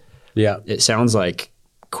started. Yeah. It sounds like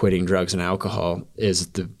quitting drugs and alcohol is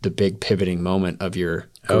the big pivoting moment of your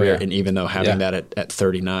career. And even though having that at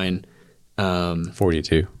 39,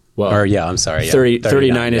 42. Well, or I'm sorry.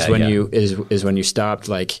 39 is when you is when you stopped.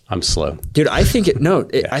 Like I'm slow, dude. I think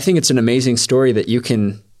I think it's an amazing story that you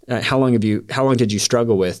can. How long did you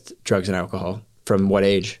struggle with drugs and alcohol? From what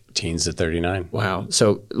age? Teens to 39. Wow.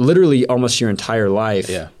 So literally almost your entire life.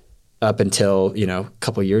 Yeah. Up until a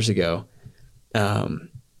couple of years ago.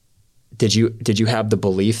 Did you have the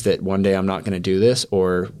belief that one day I'm not going to do this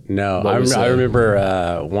or no? I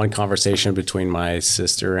remember one conversation between my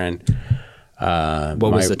sister and.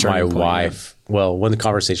 What was the turning point? My wife. Well, one of the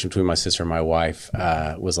conversation between my sister and my wife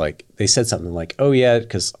was like they said something like, "Oh yeah,"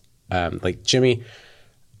 because like Jimmy,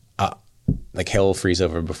 like hell will freeze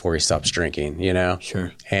over before he stops drinking,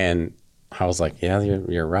 Sure. And I was like, "Yeah,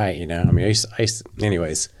 you're right," I mean, I used to,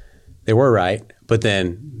 anyways, they were right, but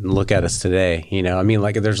then look at us today, I mean,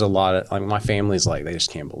 like there's a lot of like my family's like they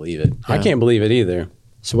just can't believe it. Yeah. I can't believe it either.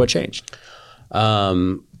 So what changed?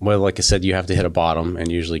 Well, like I said, you have to hit a bottom,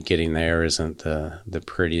 and usually getting there isn't the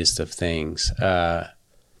prettiest of things. And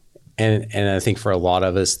I think for a lot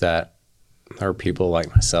of us that are people like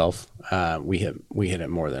myself, we hit it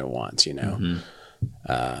more than once, Mm-hmm.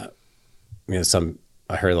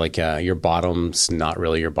 I heard like your bottom's not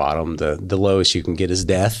really your bottom. The lowest you can get is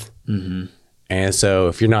death. Mm-hmm. And so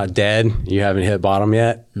if you're not dead, you haven't hit bottom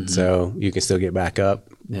yet. Mm-hmm. So you can still get back up.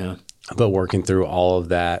 Yeah. But working through all of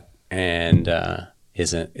that and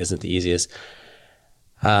isn't the easiest.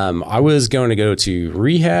 I was going to go to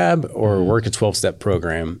rehab or work a 12-step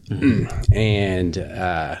program. Mm-hmm. And,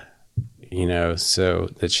 so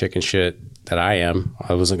the chicken shit that I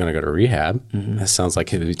wasn't going to go to rehab. Mm-hmm. That sounds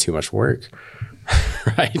like it would be too much work,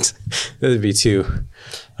 right? That would be too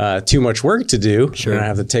much work to do. Sure. And I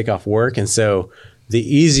have to take off work. And so the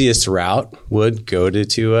easiest route would go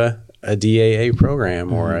to a DAA program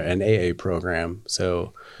mm-hmm. or an AA program.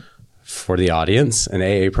 So for the audience, an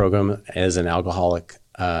AA program is an Alcoholics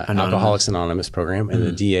Anonymous program, and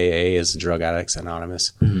mm-hmm. the DAA is Drug Addicts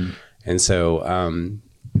Anonymous. Mm-hmm. And so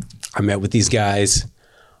I met with these guys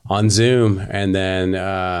on Zoom, and then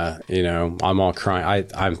I'm all crying.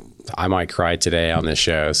 I might cry today on this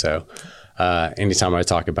show. So anytime I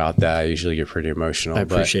talk about that, I usually get pretty emotional. I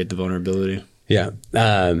appreciate the vulnerability. Yeah.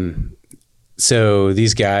 So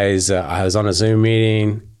these guys, I was on a Zoom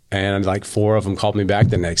meeting, and like 4 of them called me back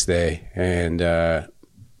the next day. And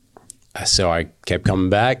so I kept coming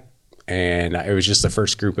back, and it was just the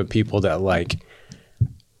first group of people that like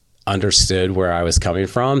understood where I was coming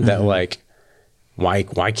from, mm-hmm. that like, why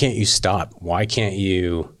can't you stop? Why can't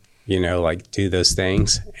you, like do those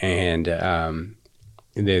things? And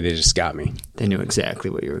they just got me. They knew exactly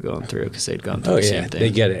what you were going through because they'd gone through the same thing. They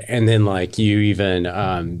get it. And then like you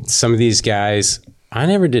even, some of these guys, I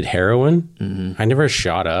never did heroin. Mm-hmm. I never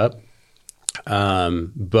shot up.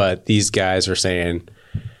 But these guys were saying,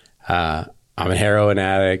 I'm a heroin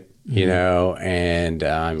addict, mm-hmm. And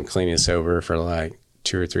I'm clean and sober for like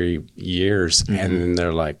 2 or 3 years. Mm-hmm. And then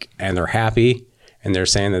they're like, and they're happy, and they're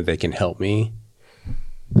saying that they can help me.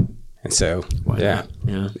 And so, yeah.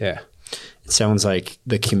 It sounds like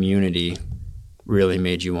the community really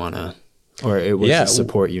made you want to, or it was the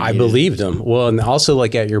support you needed. I believed them. Well, and also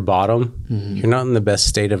like at your bottom, mm-hmm. you're not in the best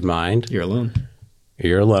state of mind. You're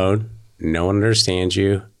alone. No one understands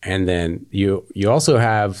you. And then you also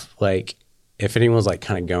have like, if anyone's like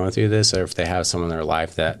kind of going through this, or if they have someone in their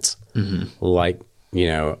life that's mm-hmm. like,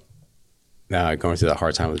 going through the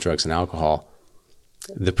hard time with drugs and alcohol,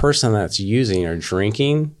 the person that's using or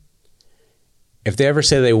drinking, if they ever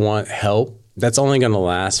say they want help, that's only going to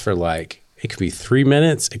last for like, it could be 3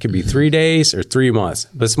 minutes, it could be 3 days or 3 months,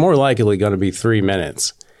 but it's more likely going to be 3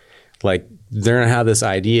 minutes. Like they're going to have this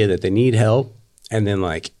idea that they need help. And then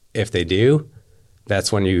like, if they do,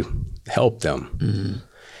 that's when you help them.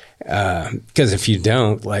 Mm-hmm. Because if you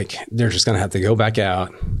don't, like they're just going to have to go back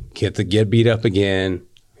out, get beat up again,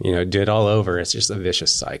 do it all over. It's just a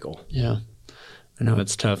vicious cycle. Yeah. I know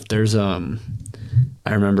it's tough. There's I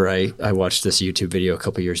remember I watched this YouTube video a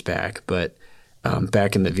couple years back, but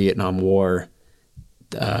back in the Vietnam War,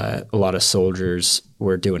 a lot of soldiers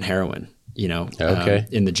were doing heroin,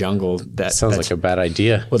 in the jungle. That sounds like a bad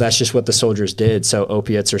idea. Well, that's just what the soldiers did. So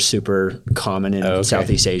opiates are super common in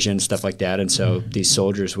Southeast Asia and stuff like that. And so these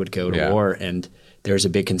soldiers would go to war, and there's a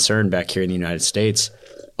big concern back here in the United States.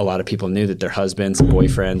 A lot of people knew that their husbands and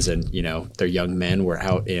boyfriends and, their young men were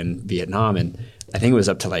out in Vietnam. And I think it was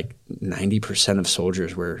up to like 90% of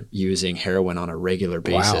soldiers were using heroin on a regular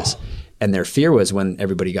basis. Wow. And their fear was when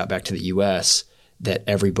everybody got back to the U.S. that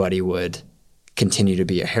everybody would continue to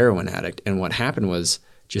be a heroin addict. And what happened was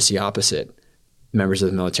just the opposite. Members of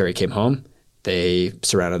the military came home. They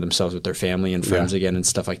surrounded themselves with their family and friends again and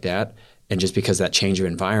stuff like that. And just because of that change of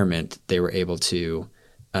environment, they were able to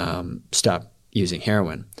stop using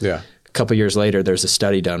heroin. Yeah. A couple of years later, there's a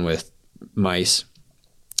study done with mice.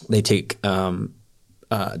 They take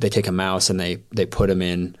a mouse and they put him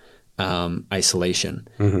in isolation,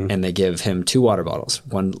 and they give him 2 water bottles,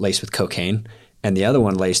 one laced with cocaine and the other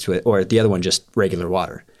one just regular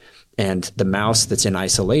water. And the mouse that's in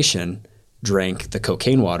isolation drank the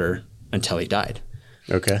cocaine water until he died.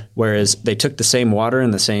 Okay. Whereas they took the same water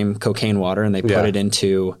and the same cocaine water and they put it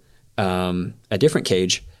into a different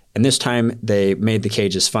cage. And this time they made the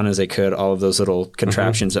cage as fun as they could. All of those little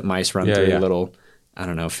contraptions that mice run through, little, I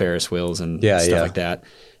don't know, Ferris wheels and stuff like that.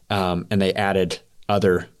 And they added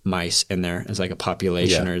other mice in there as like a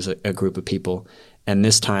population or as a group of people. And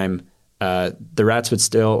this time the rats would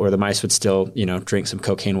still, or the mice would still, drink some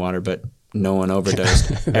cocaine water, but no one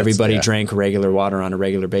overdosed. Everybody drank regular water on a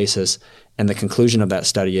regular basis. And the conclusion of that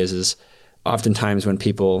study is oftentimes when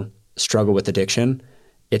people struggle with addiction,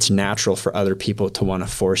 it's natural for other people to want to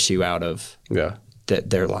force you out of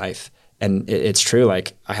their life. And it's true.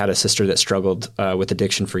 Like I had a sister that struggled with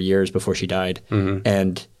addiction for years before she died.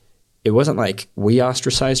 And it wasn't like we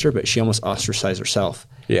ostracized her, but she almost ostracized herself.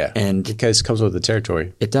 Yeah. And because it comes with the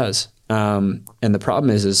territory. It does. And the problem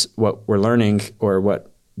is what we're learning, or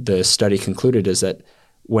what the study concluded, is that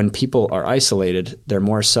when people are isolated, they're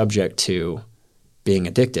more subject to being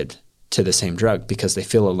addicted to the same drug because they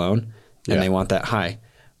feel alone and they want that high.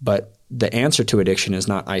 But the answer to addiction is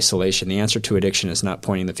not isolation. The answer to addiction is not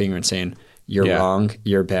pointing the finger and saying, you're wrong,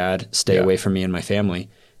 you're bad, stay away from me and my family.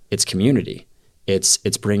 It's community. It's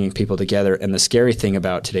bringing people together. And the scary thing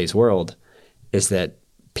about today's world is that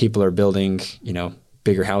people are building,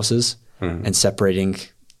 bigger houses and separating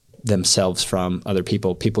themselves from other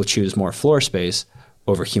people. People choose more floor space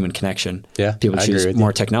over human connection. Yeah, people choose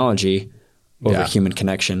more technology over human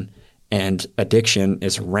connection. And addiction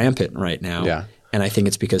is rampant right now. Yeah. And I think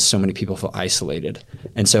it's because so many people feel isolated.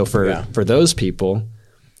 And so for those people,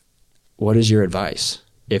 what is your advice?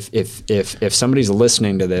 If somebody's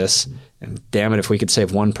listening to this, and damn it, if we could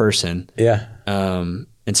save one person, and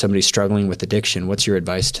somebody's struggling with addiction, what's your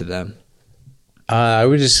advice to them? I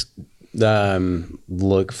would just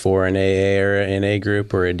look for an AA or an NA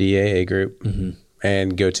group or a DAA group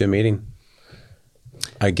and go to a meeting.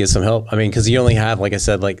 I get some help. I mean, because you only have, like I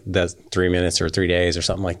said, like the 3 minutes or 3 days or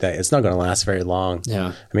something like that. It's not going to last very long. Yeah.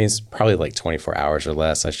 I mean, it's probably like 24 hours or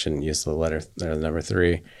less. I shouldn't use the letter or the number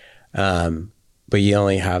 3. But you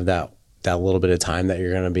only have that little bit of time that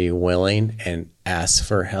you're going to be willing and ask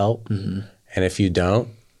for help. And if you don't,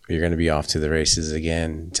 you're going to be off to the races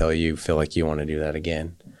again until you feel like you want to do that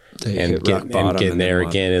again. And getting there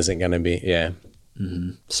again isn't going to be,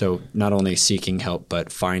 So not only seeking help,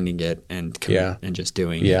 but finding it and and just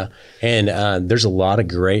doing it. And there's a lot of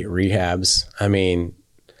great rehabs. I mean,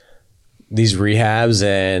 these rehabs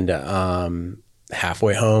and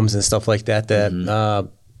halfway homes and stuff like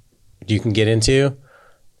that you can get into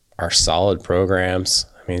are solid programs.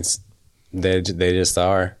 I mean, they just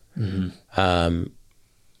are.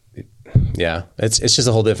 It's just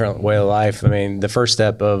a whole different way of life. I mean, the first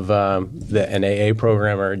step of an AA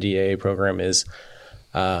program or a DAA program is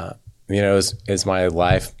is my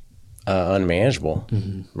life unmanageable,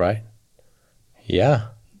 right? Yeah,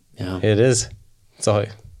 it is. It's all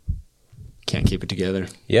can't keep it together.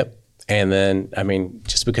 Yep. And then, I mean,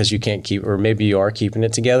 just because you can't keep, or maybe you are keeping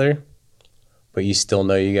it together, but you still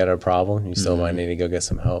know you got a problem, you still might need to go get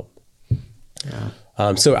some help.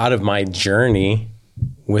 Yeah. So out of my journey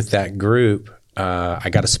with that group, I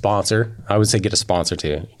got a sponsor. I would say get a sponsor too.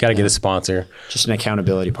 You got to get a sponsor. Just an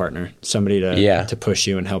accountability partner, somebody to push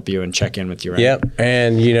you and help you and check in with you. Right? Yep.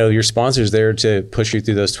 And your sponsor's there to push you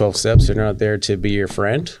through those 12 steps. They're not there to be your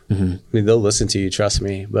friend. I mean, they'll listen to you, trust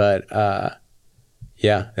me. But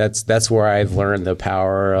that's where I've learned the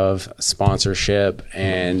power of sponsorship.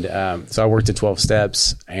 And so I worked at 12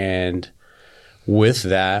 steps. And with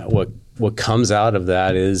that, what what comes out of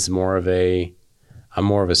that is I'm more of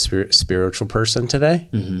a spiritual person today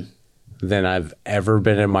than I've ever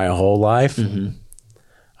been in my whole life.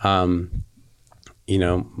 You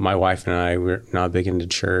know, my wife and I, we're not big into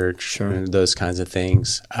church and those kinds of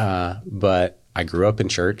things. But I grew up in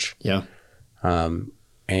church. Yeah.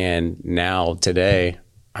 And now today,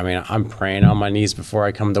 I mean, I'm praying on my knees before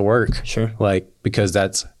I come to work. Sure. Like, because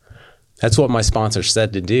that's what my sponsor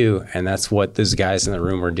said to do. And that's what those guys in the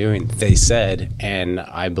room were doing. They said, and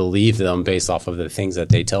I believe them based off of the things that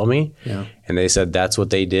they tell me. Yeah. And they said, that's what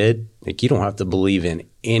they did. Like, you don't have to believe in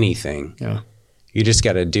anything. Yeah. You just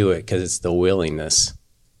got to do it because it's the willingness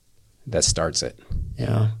that starts it.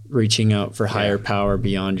 Yeah. Reaching out for higher power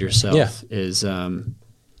beyond yourself is, I think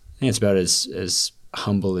it's about as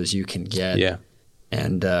humble as you can get. Yeah.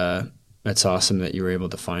 And that's awesome that you were able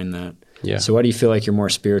to find that. Yeah. So why do you feel like you're more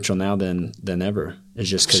spiritual now than ever? Is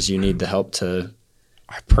just because you need the help to...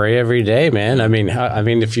 I pray every day, man. I mean,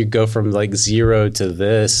 if you go from like 0 to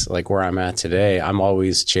this, like where I'm at today, I'm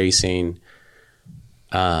always chasing...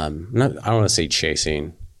 I don't want to say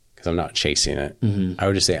chasing because I'm not chasing it. I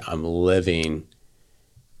would just say I'm living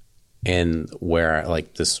in where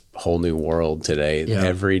like this whole new world today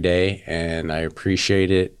every day, and I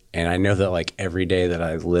appreciate it. And I know that like every day that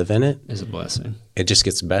I live in it is a blessing. It just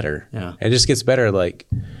gets better. Yeah. It just gets better. Like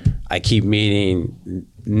I keep meeting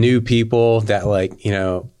new people that like, you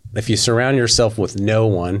know, if you surround yourself with no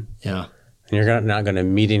one, and you're not going to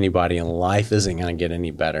meet anybody, and life isn't going to get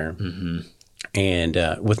any better. And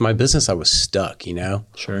with my business, I was stuck, you know?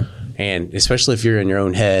 Sure. And especially if you're in your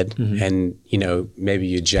own head and, you know, maybe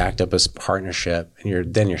you jacked up a partnership and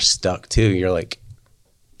you're stuck too. You're like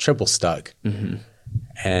triple stuck.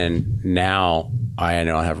 And now I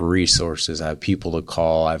know I have resources. I have people to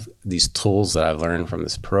call. I have these tools that I've learned from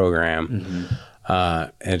this program.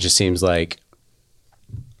 And it just seems like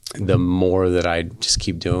the more that I just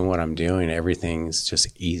keep doing what I'm doing, everything's just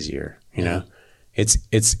easier, you know?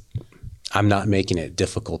 I'm not making it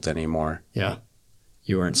difficult anymore. Yeah.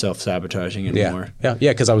 You weren't self-sabotaging anymore. Yeah,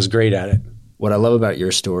 because I was great at it. What I love about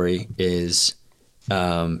your story is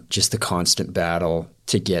just the constant battle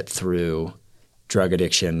to get through drug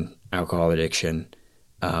addiction, alcohol addiction,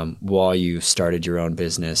 while you started your own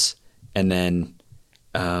business, and then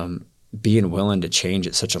being willing to change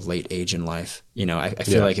at such a late age in life. You know, I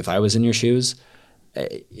feel like if I was in your shoes,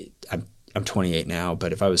 I'm 28 now,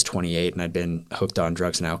 but if I was 28 and I'd been hooked on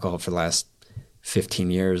drugs and alcohol for the last 15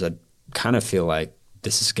 years, I'd kind of feel like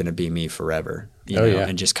this is going to be me forever, you know,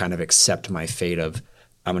 and just kind of accept my fate of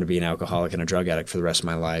I'm going to be an alcoholic and a drug addict for the rest of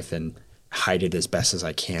my life and hide it as best as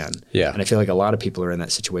I can. Yeah. And I feel like a lot of people are in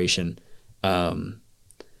that situation. That's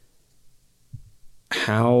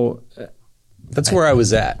where I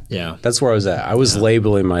was at. Yeah. That's where I was at. I was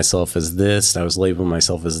labeling myself as this. I was labeling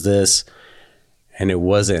myself as this, and it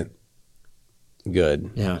wasn't good.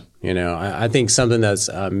 Yeah. You know, I think something that's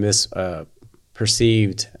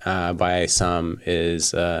perceived by some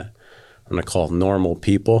is I'm going to call normal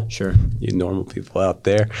people. Sure. You normal people out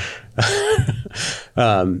there.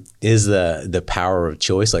 Is the power of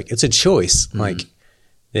choice. Like it's a choice. Like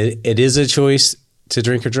it is a choice to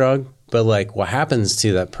drink a drug, but like what happens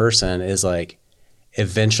to that person is like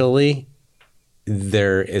eventually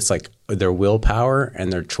it's like their willpower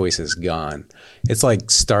and their choice is gone. It's like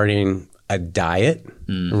starting a diet,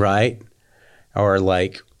 right? Or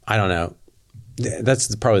like, I don't know.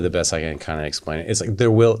 That's probably the best I can kind of explain it. It's like their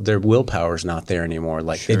willpower is not there anymore.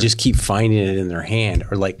 Like they just keep finding it in their hand,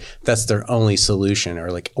 or like that's their only solution, or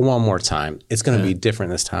like one more time. It's going to be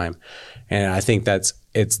different this time. And I think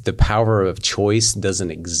it's the power of choice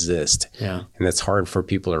doesn't exist. Yeah. And it's hard for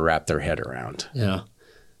people to wrap their head around. Yeah.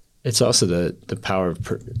 It's also the power of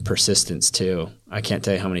persistence too. I can't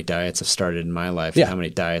tell you how many diets I've started in my life and how many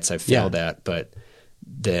diets I've failed at, but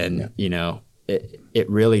then, you know, it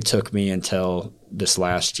really took me until this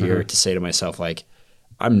last year to say to myself, like,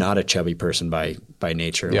 I'm not a chubby person by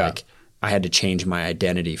nature. Yeah. Like I had to change my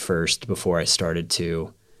identity first before I started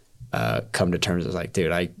to come to terms with like,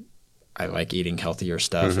 dude, I like eating healthier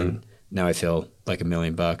stuff and now I feel like $1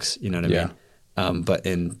 million, you know what I mean? But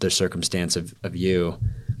in the circumstance of you,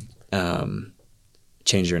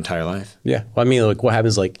 change your entire life. Yeah. Well, I mean, like what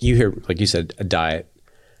happens, like you hear, like you said, a diet.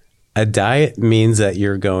 A diet means that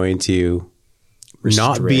you're going to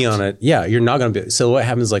not be on it. Yeah. You're not going to be. So what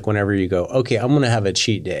happens like whenever you go, okay, I'm going to have a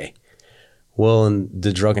cheat day. Well, in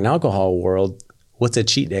the drug and alcohol world, what's a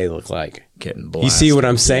cheat day look like? Getting blasted. You see what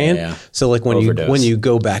I'm saying? Yeah. So like when you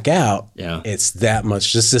go back out, yeah, it's that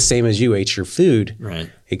much, just the same as you ate your food. Right.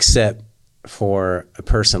 Except for a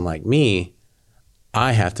person like me,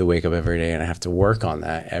 I have to wake up every day and I have to work on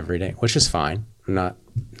that every day, which is fine. I'm not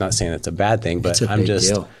not saying it's a bad thing, but I'm just,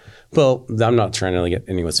 deal. Well, I'm not trying to get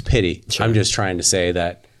anyone's pity. Sure. I'm just trying to say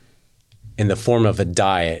that in the form of a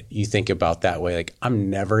diet, you think about that way. Like, I'm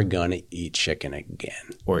never going to eat chicken again.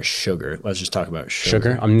 Or sugar. Let's just talk about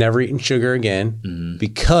sugar. I'm never eating sugar again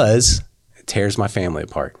because it tears my family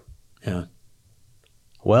apart. Yeah.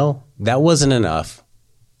 Well, that wasn't enough.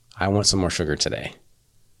 I want some more sugar today.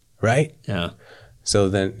 Right? Yeah. So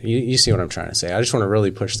then you see what I'm trying to say. I just want to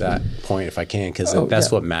really push that point if I can, because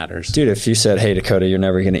that's what matters. Dude, if you said, hey, Dakota, you're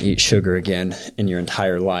never going to eat sugar again in your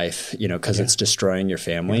entire life, because it's destroying your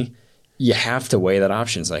family, you have to weigh that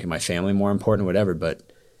option. It's like, my family more important, whatever. But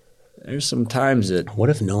there's some times that...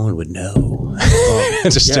 What if no one would know? Well,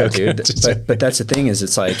 just joking. Dude. But that's the thing is,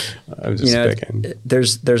 it's like, I'm just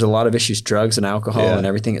there's a lot of issues, drugs and alcohol and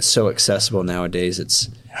everything. It's so accessible nowadays.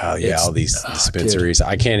 All these dispensaries. Dude.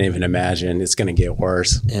 I can't even imagine. It's going to get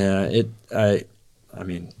worse. Yeah, I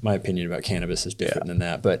mean, my opinion about cannabis is different than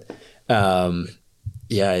that. But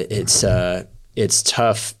it's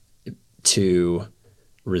tough to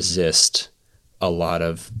resist a lot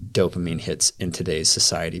of dopamine hits in today's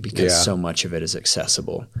society because so much of it is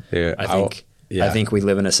accessible. Yeah, I think we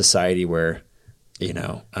live in a society where,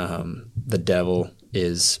 the devil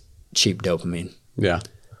is cheap dopamine. Yeah.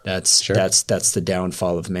 That's the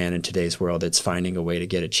downfall of man in today's world. It's finding a way to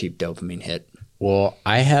get a cheap dopamine hit. Well,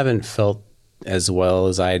 I haven't felt as well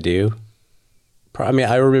as I do. I mean,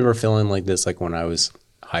 I remember feeling like this, like when I was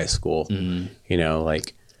high school,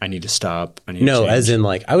 like I need to stop. As in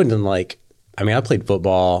like, I wouldn't like, I mean, I played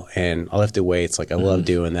football and I lifted weights. Like I love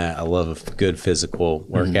doing that. I love a good physical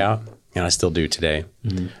workout and I still do today.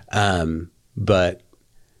 But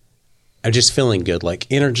I'm just feeling good,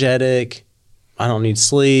 like energetic. I don't need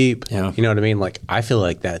sleep. Yeah. You know what I mean? Like I feel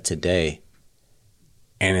like that today.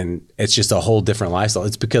 And it's just a whole different lifestyle.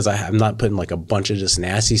 It's because I'm not putting like a bunch of just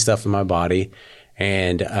nasty stuff in my body.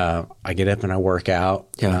 And I get up and I work out.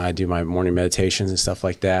 Yeah. I do my morning meditations and stuff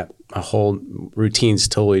like that. My whole routine's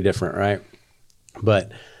totally different, right?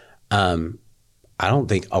 But I don't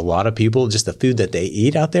think a lot of people, just the food that they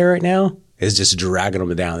eat out there right now is just dragging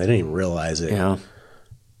them down. They don't even realize it. Yeah.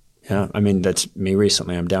 Yeah. I mean, that's me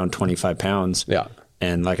recently. I'm down 25 pounds. Yeah.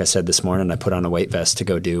 And like I said this morning, I put on a weight vest to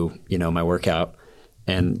go do, my workout.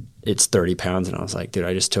 And it's 30 pounds. And I was like, dude,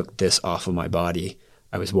 I just took this off of my body.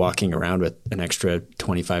 I was walking around with an extra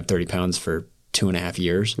 25, 30 pounds for 2.5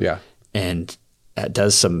 years. Yeah. And that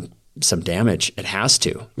does some damage. It has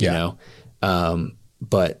to, you know?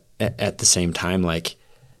 But at the same time, like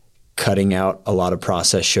cutting out a lot of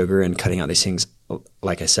processed sugar and cutting out these things,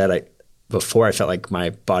 like I said, before I felt like my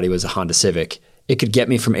body was a Honda Civic. It could get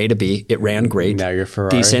me from A to B. It ran great. Now you're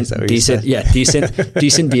Ferrari. Decent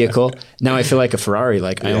vehicle. Now I feel like a Ferrari.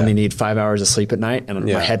 Like I only need 5 hours of sleep at night, and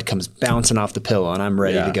my head comes bouncing off the pillow, and I'm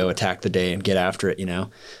ready to go attack the day and get after it.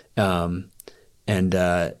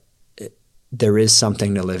 There is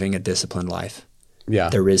something to living a disciplined life. Yeah,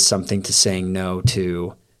 there is something to saying no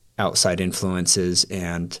to outside influences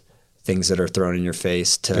and things that are thrown in your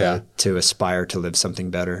face to aspire to live something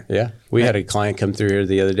better. Yeah. We had a client come through here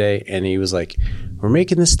the other day and he was like, we're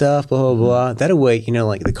making this stuff, blah, blah, blah. That way,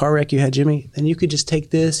 like the car wreck you had, Jimmy, then you could just take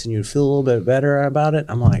this and you'd feel a little bit better about it.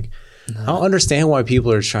 I'm like, I don't understand why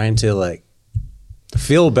people are trying to like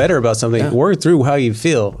feel better about something. Yeah. Work through how you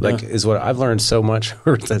feel. Like is what I've learned so much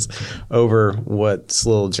that's over this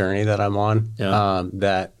little journey that I'm on. Yeah.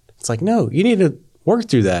 That it's like, no, you need to work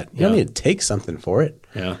through that. You don't need to take something for it.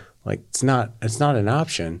 Yeah. Like it's not an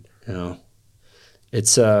option.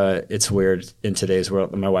 It's weird in today's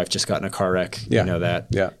world. My wife just got in a car wreck. Yeah. You know that.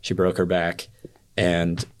 Yeah. She broke her back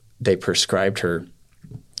and they prescribed her,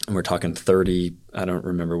 and we're talking 30, I don't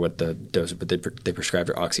remember what the dose, but they prescribed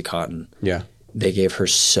her OxyContin. Yeah. They gave her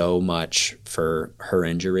so much for her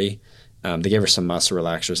injury. They gave her some muscle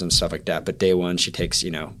relaxers and stuff like that. But day one, she takes,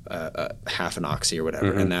 half an Oxy or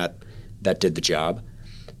whatever. And that did the job.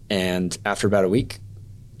 And after about a week,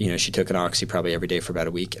 she took an Oxy probably every day for about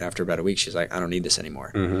a week. And after about a week, she's like, I don't need this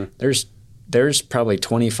anymore. There's probably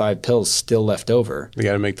 25 pills still left over. We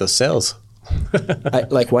got to make those sales. Why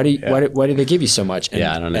do they give you so much? And,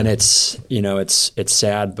 I don't know. And it's, it's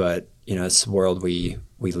sad, but it's the world we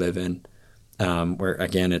live in, where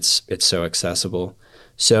again, it's so accessible.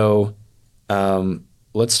 So,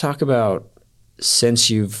 let's talk about, since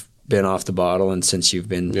you've been off the bottle and since you've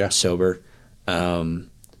been sober,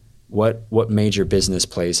 what major business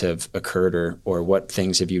plays have occurred or what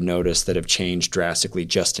things have you noticed that have changed drastically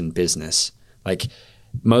just in business? Like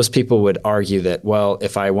most people would argue that, well,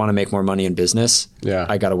 if I want to make more money in business,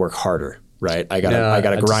 I got to work harder, right? I got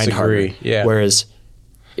to grind harder. Yeah. Whereas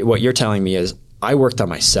what you're telling me is I worked on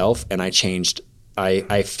myself and I changed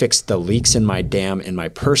I fixed the leaks in my dam in my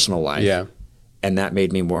personal life. Yeah. And that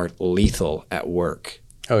made me more lethal at work.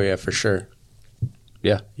 Oh yeah, for sure.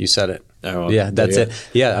 Yeah, you said it. Oh, yeah, that's it.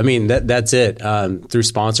 Yeah, I mean that's it. Through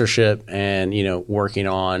sponsorship and working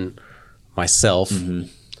on myself, and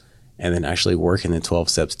then actually working the 12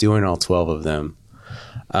 steps, doing all 12 of them.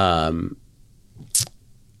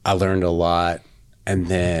 I learned a lot, and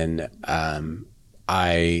then I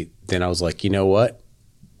was like, you know what?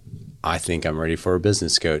 I think I'm ready for a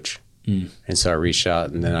business coach. And so I reached out,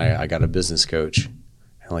 and then I got a business coach.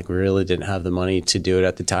 And like, we really didn't have the money to do it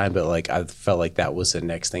at the time, but like, I felt like that was the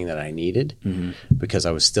next thing that I needed because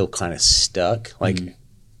I was still kind of stuck. Like,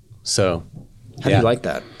 so. How do you like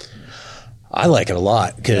that? I like it a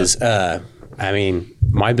lot because, I mean,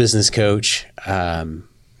 my business coach,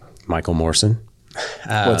 Michael Morrison.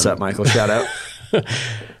 What's up, Michael? Shout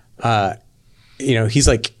out. He's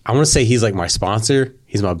like, I want to say he's like my sponsor.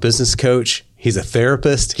 He's my business coach. He's a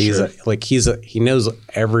therapist. He's he knows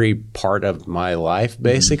every part of my life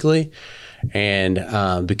basically.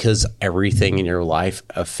 And because everything in your life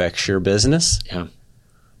affects your business. Yeah.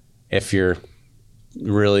 If you're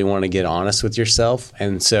really want to get honest with yourself.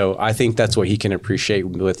 And so I think that's what he can appreciate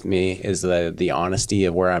with me is the honesty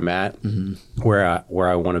of where I'm at, where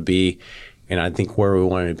I want to be. And I think where we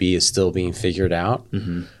want to be is still being figured out.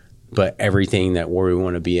 But everything that where we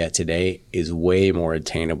want to be at today is way more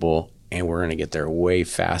attainable, and we're going to get there way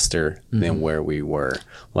faster than where we were.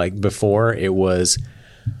 Like before it was,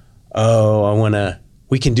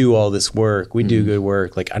 we can do all this work. We do good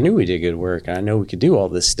work. Like I knew we did good work. And I know we could do all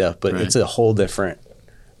this stuff, but it's a whole different,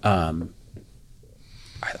 I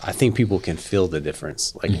think people can feel the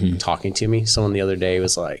difference. Like talking to me, someone the other day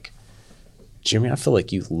was like, Jimmy, I feel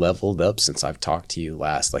like you've leveled up since I've talked to you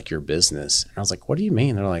last, like your business. And I was like, what do you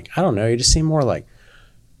mean? They're like, I don't know. You just seem more like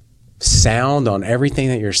sound on everything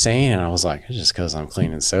that you're saying. And I was like, it's just because I'm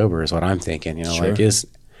clean and sober is what I'm thinking.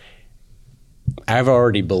 I've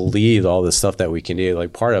already believed all the stuff that we can do.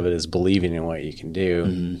 Like part of it is believing in what you can do.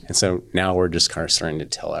 And so now we're just kind of starting to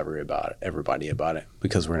tell everybody about it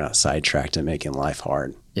because we're not sidetracked and making life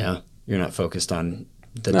hard. Yeah. You're not focused on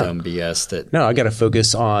the dumb BS that. No, I got to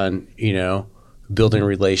focus on, building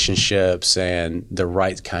relationships and the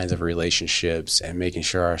right kinds of relationships and making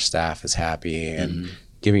sure our staff is happy and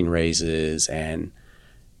giving raises and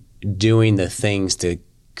doing the things to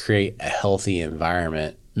create a healthy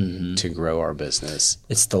environment to grow our business.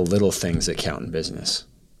 It's the little things that count in business.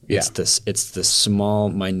 Yeah. It's the small,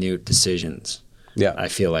 minute decisions. Yeah. I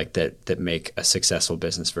feel like that make a successful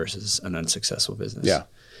business versus an unsuccessful business. Yeah.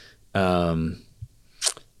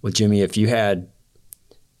 Well, Jimmy, if you had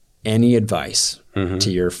any advice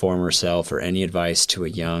to your former self or any advice to a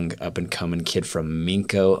young up-and-coming kid from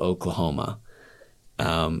Minko, Oklahoma,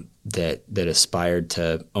 that aspired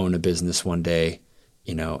to own a business one day,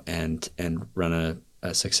 and run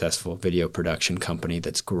a successful video production company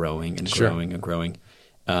that's growing and growing and growing,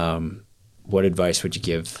 what advice would you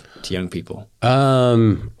give to young people?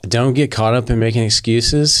 Don't get caught up in making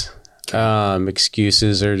excuses.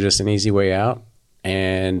 Excuses are just an easy way out.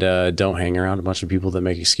 And don't hang around a bunch of people that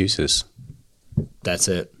make excuses. That's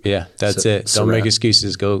it. Yeah, that's it. Don't make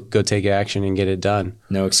excuses. Go take action and get it done.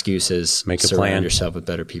 No excuses. Make a plan. Surround yourself with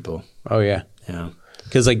better people. Oh yeah. Yeah.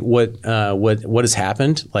 Because like what has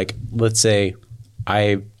happened? Like let's say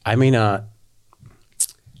I may not.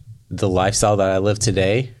 The lifestyle that I live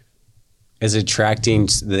today is attracting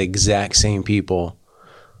the exact same people.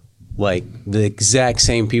 Like the exact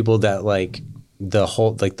same people that like. The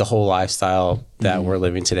whole lifestyle that we're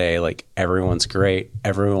living today, like everyone's great.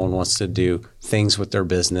 Everyone wants to do things with their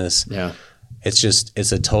business. Yeah.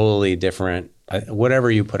 It's a totally different, whatever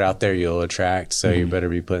you put out there, you'll attract. So you better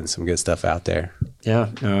be putting some good stuff out there. Yeah,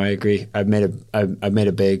 no, I agree. I've made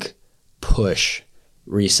a big push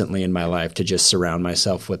recently in my life to just surround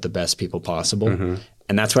myself with the best people possible.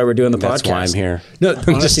 And that's why we're doing the podcast. That's why I'm here. No,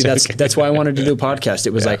 honestly, that's why I wanted to do a podcast.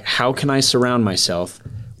 It was like, how can I surround myself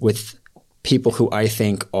with people who I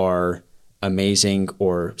think are amazing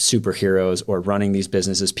or superheroes or running these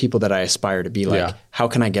businesses, people that I aspire to be like, how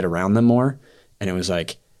can I get around them more? And it was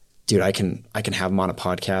like, dude, I can have them on a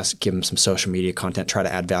podcast, give them some social media content, try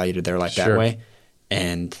to add value to their life that way.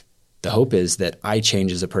 And the hope is that I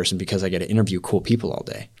change as a person because I get to interview cool people all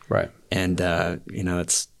day. Right. And,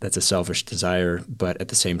 that's a selfish desire, but at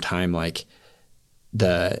the same time, like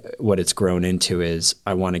what it's grown into is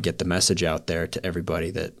I want to get the message out there to everybody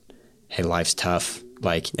that, hey, life's tough,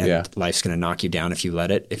 and life's going to knock you down if you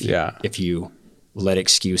let it. If you let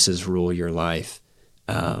excuses rule your life,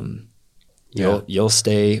 you'll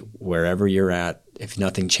stay wherever you're at if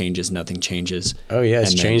nothing changes, nothing changes. Oh yeah,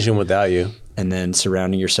 it's changing without you. And then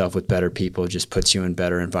surrounding yourself with better people just puts you in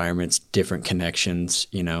better environments, different connections.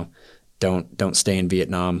 You know, don't stay in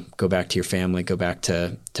Vietnam. Go back to your family. Go back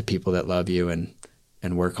to people that love you,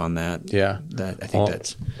 and work on that. Yeah, I think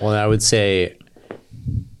that's. Well, I would say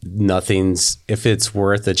if it's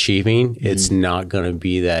worth achieving, it's not going to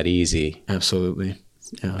be that easy. Absolutely.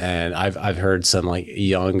 Yeah. And I've heard some like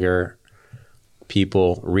younger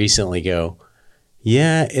people recently go,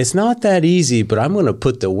 yeah, it's not that easy, but I'm going to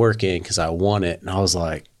put the work in because I want it. And I was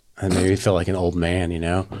like, and made me feel like an old man, you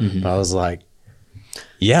know? But I was like,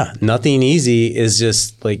 yeah, nothing easy is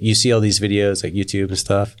just like, you see all these videos like YouTube and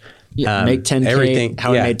stuff. Yeah, make 10K, everything.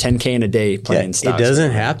 I made 10K in a day playing stocks. It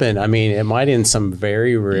doesn't happen. I mean, it might in some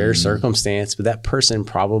very rare circumstance, but that person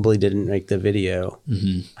probably didn't make the video.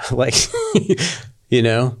 Like, you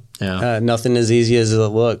know, nothing as easy as it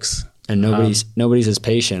looks. And nobody's as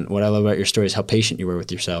patient. What I love about your story is how patient you were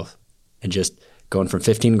with yourself, and just going from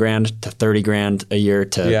 15 grand to 30 grand a year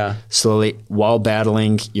to slowly, while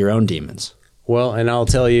battling your own demons. Well, and I'll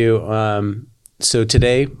tell you, so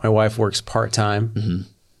today my wife works part-time.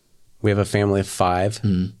 We have a family of 5.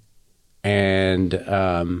 And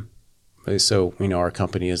so, you know, our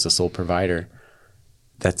company is the sole provider.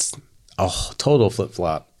 That's a total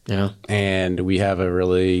flip-flop. Yeah. And we have a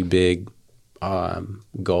really big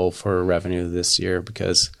goal for revenue this year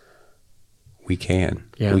because we can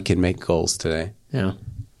make goals today. Yeah.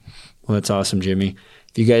 Well, that's awesome, Jimmy.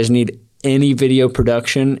 If you guys need any video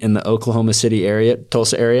production in the Oklahoma City area,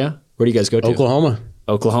 Tulsa area, where do you guys go to? Oklahoma.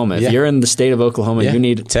 If you're in the state of Oklahoma, you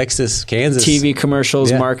need Texas, Kansas, TV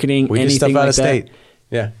commercials, marketing, we anything do stuff out like of state. That.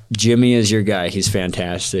 Yeah. Jimmy is your guy. He's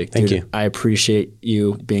fantastic. Thank you. I appreciate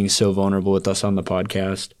you being so vulnerable with us on the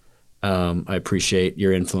podcast. I appreciate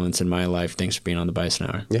your influence in my life. Thanks for being on the Bison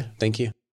Hour. Yeah, thank you.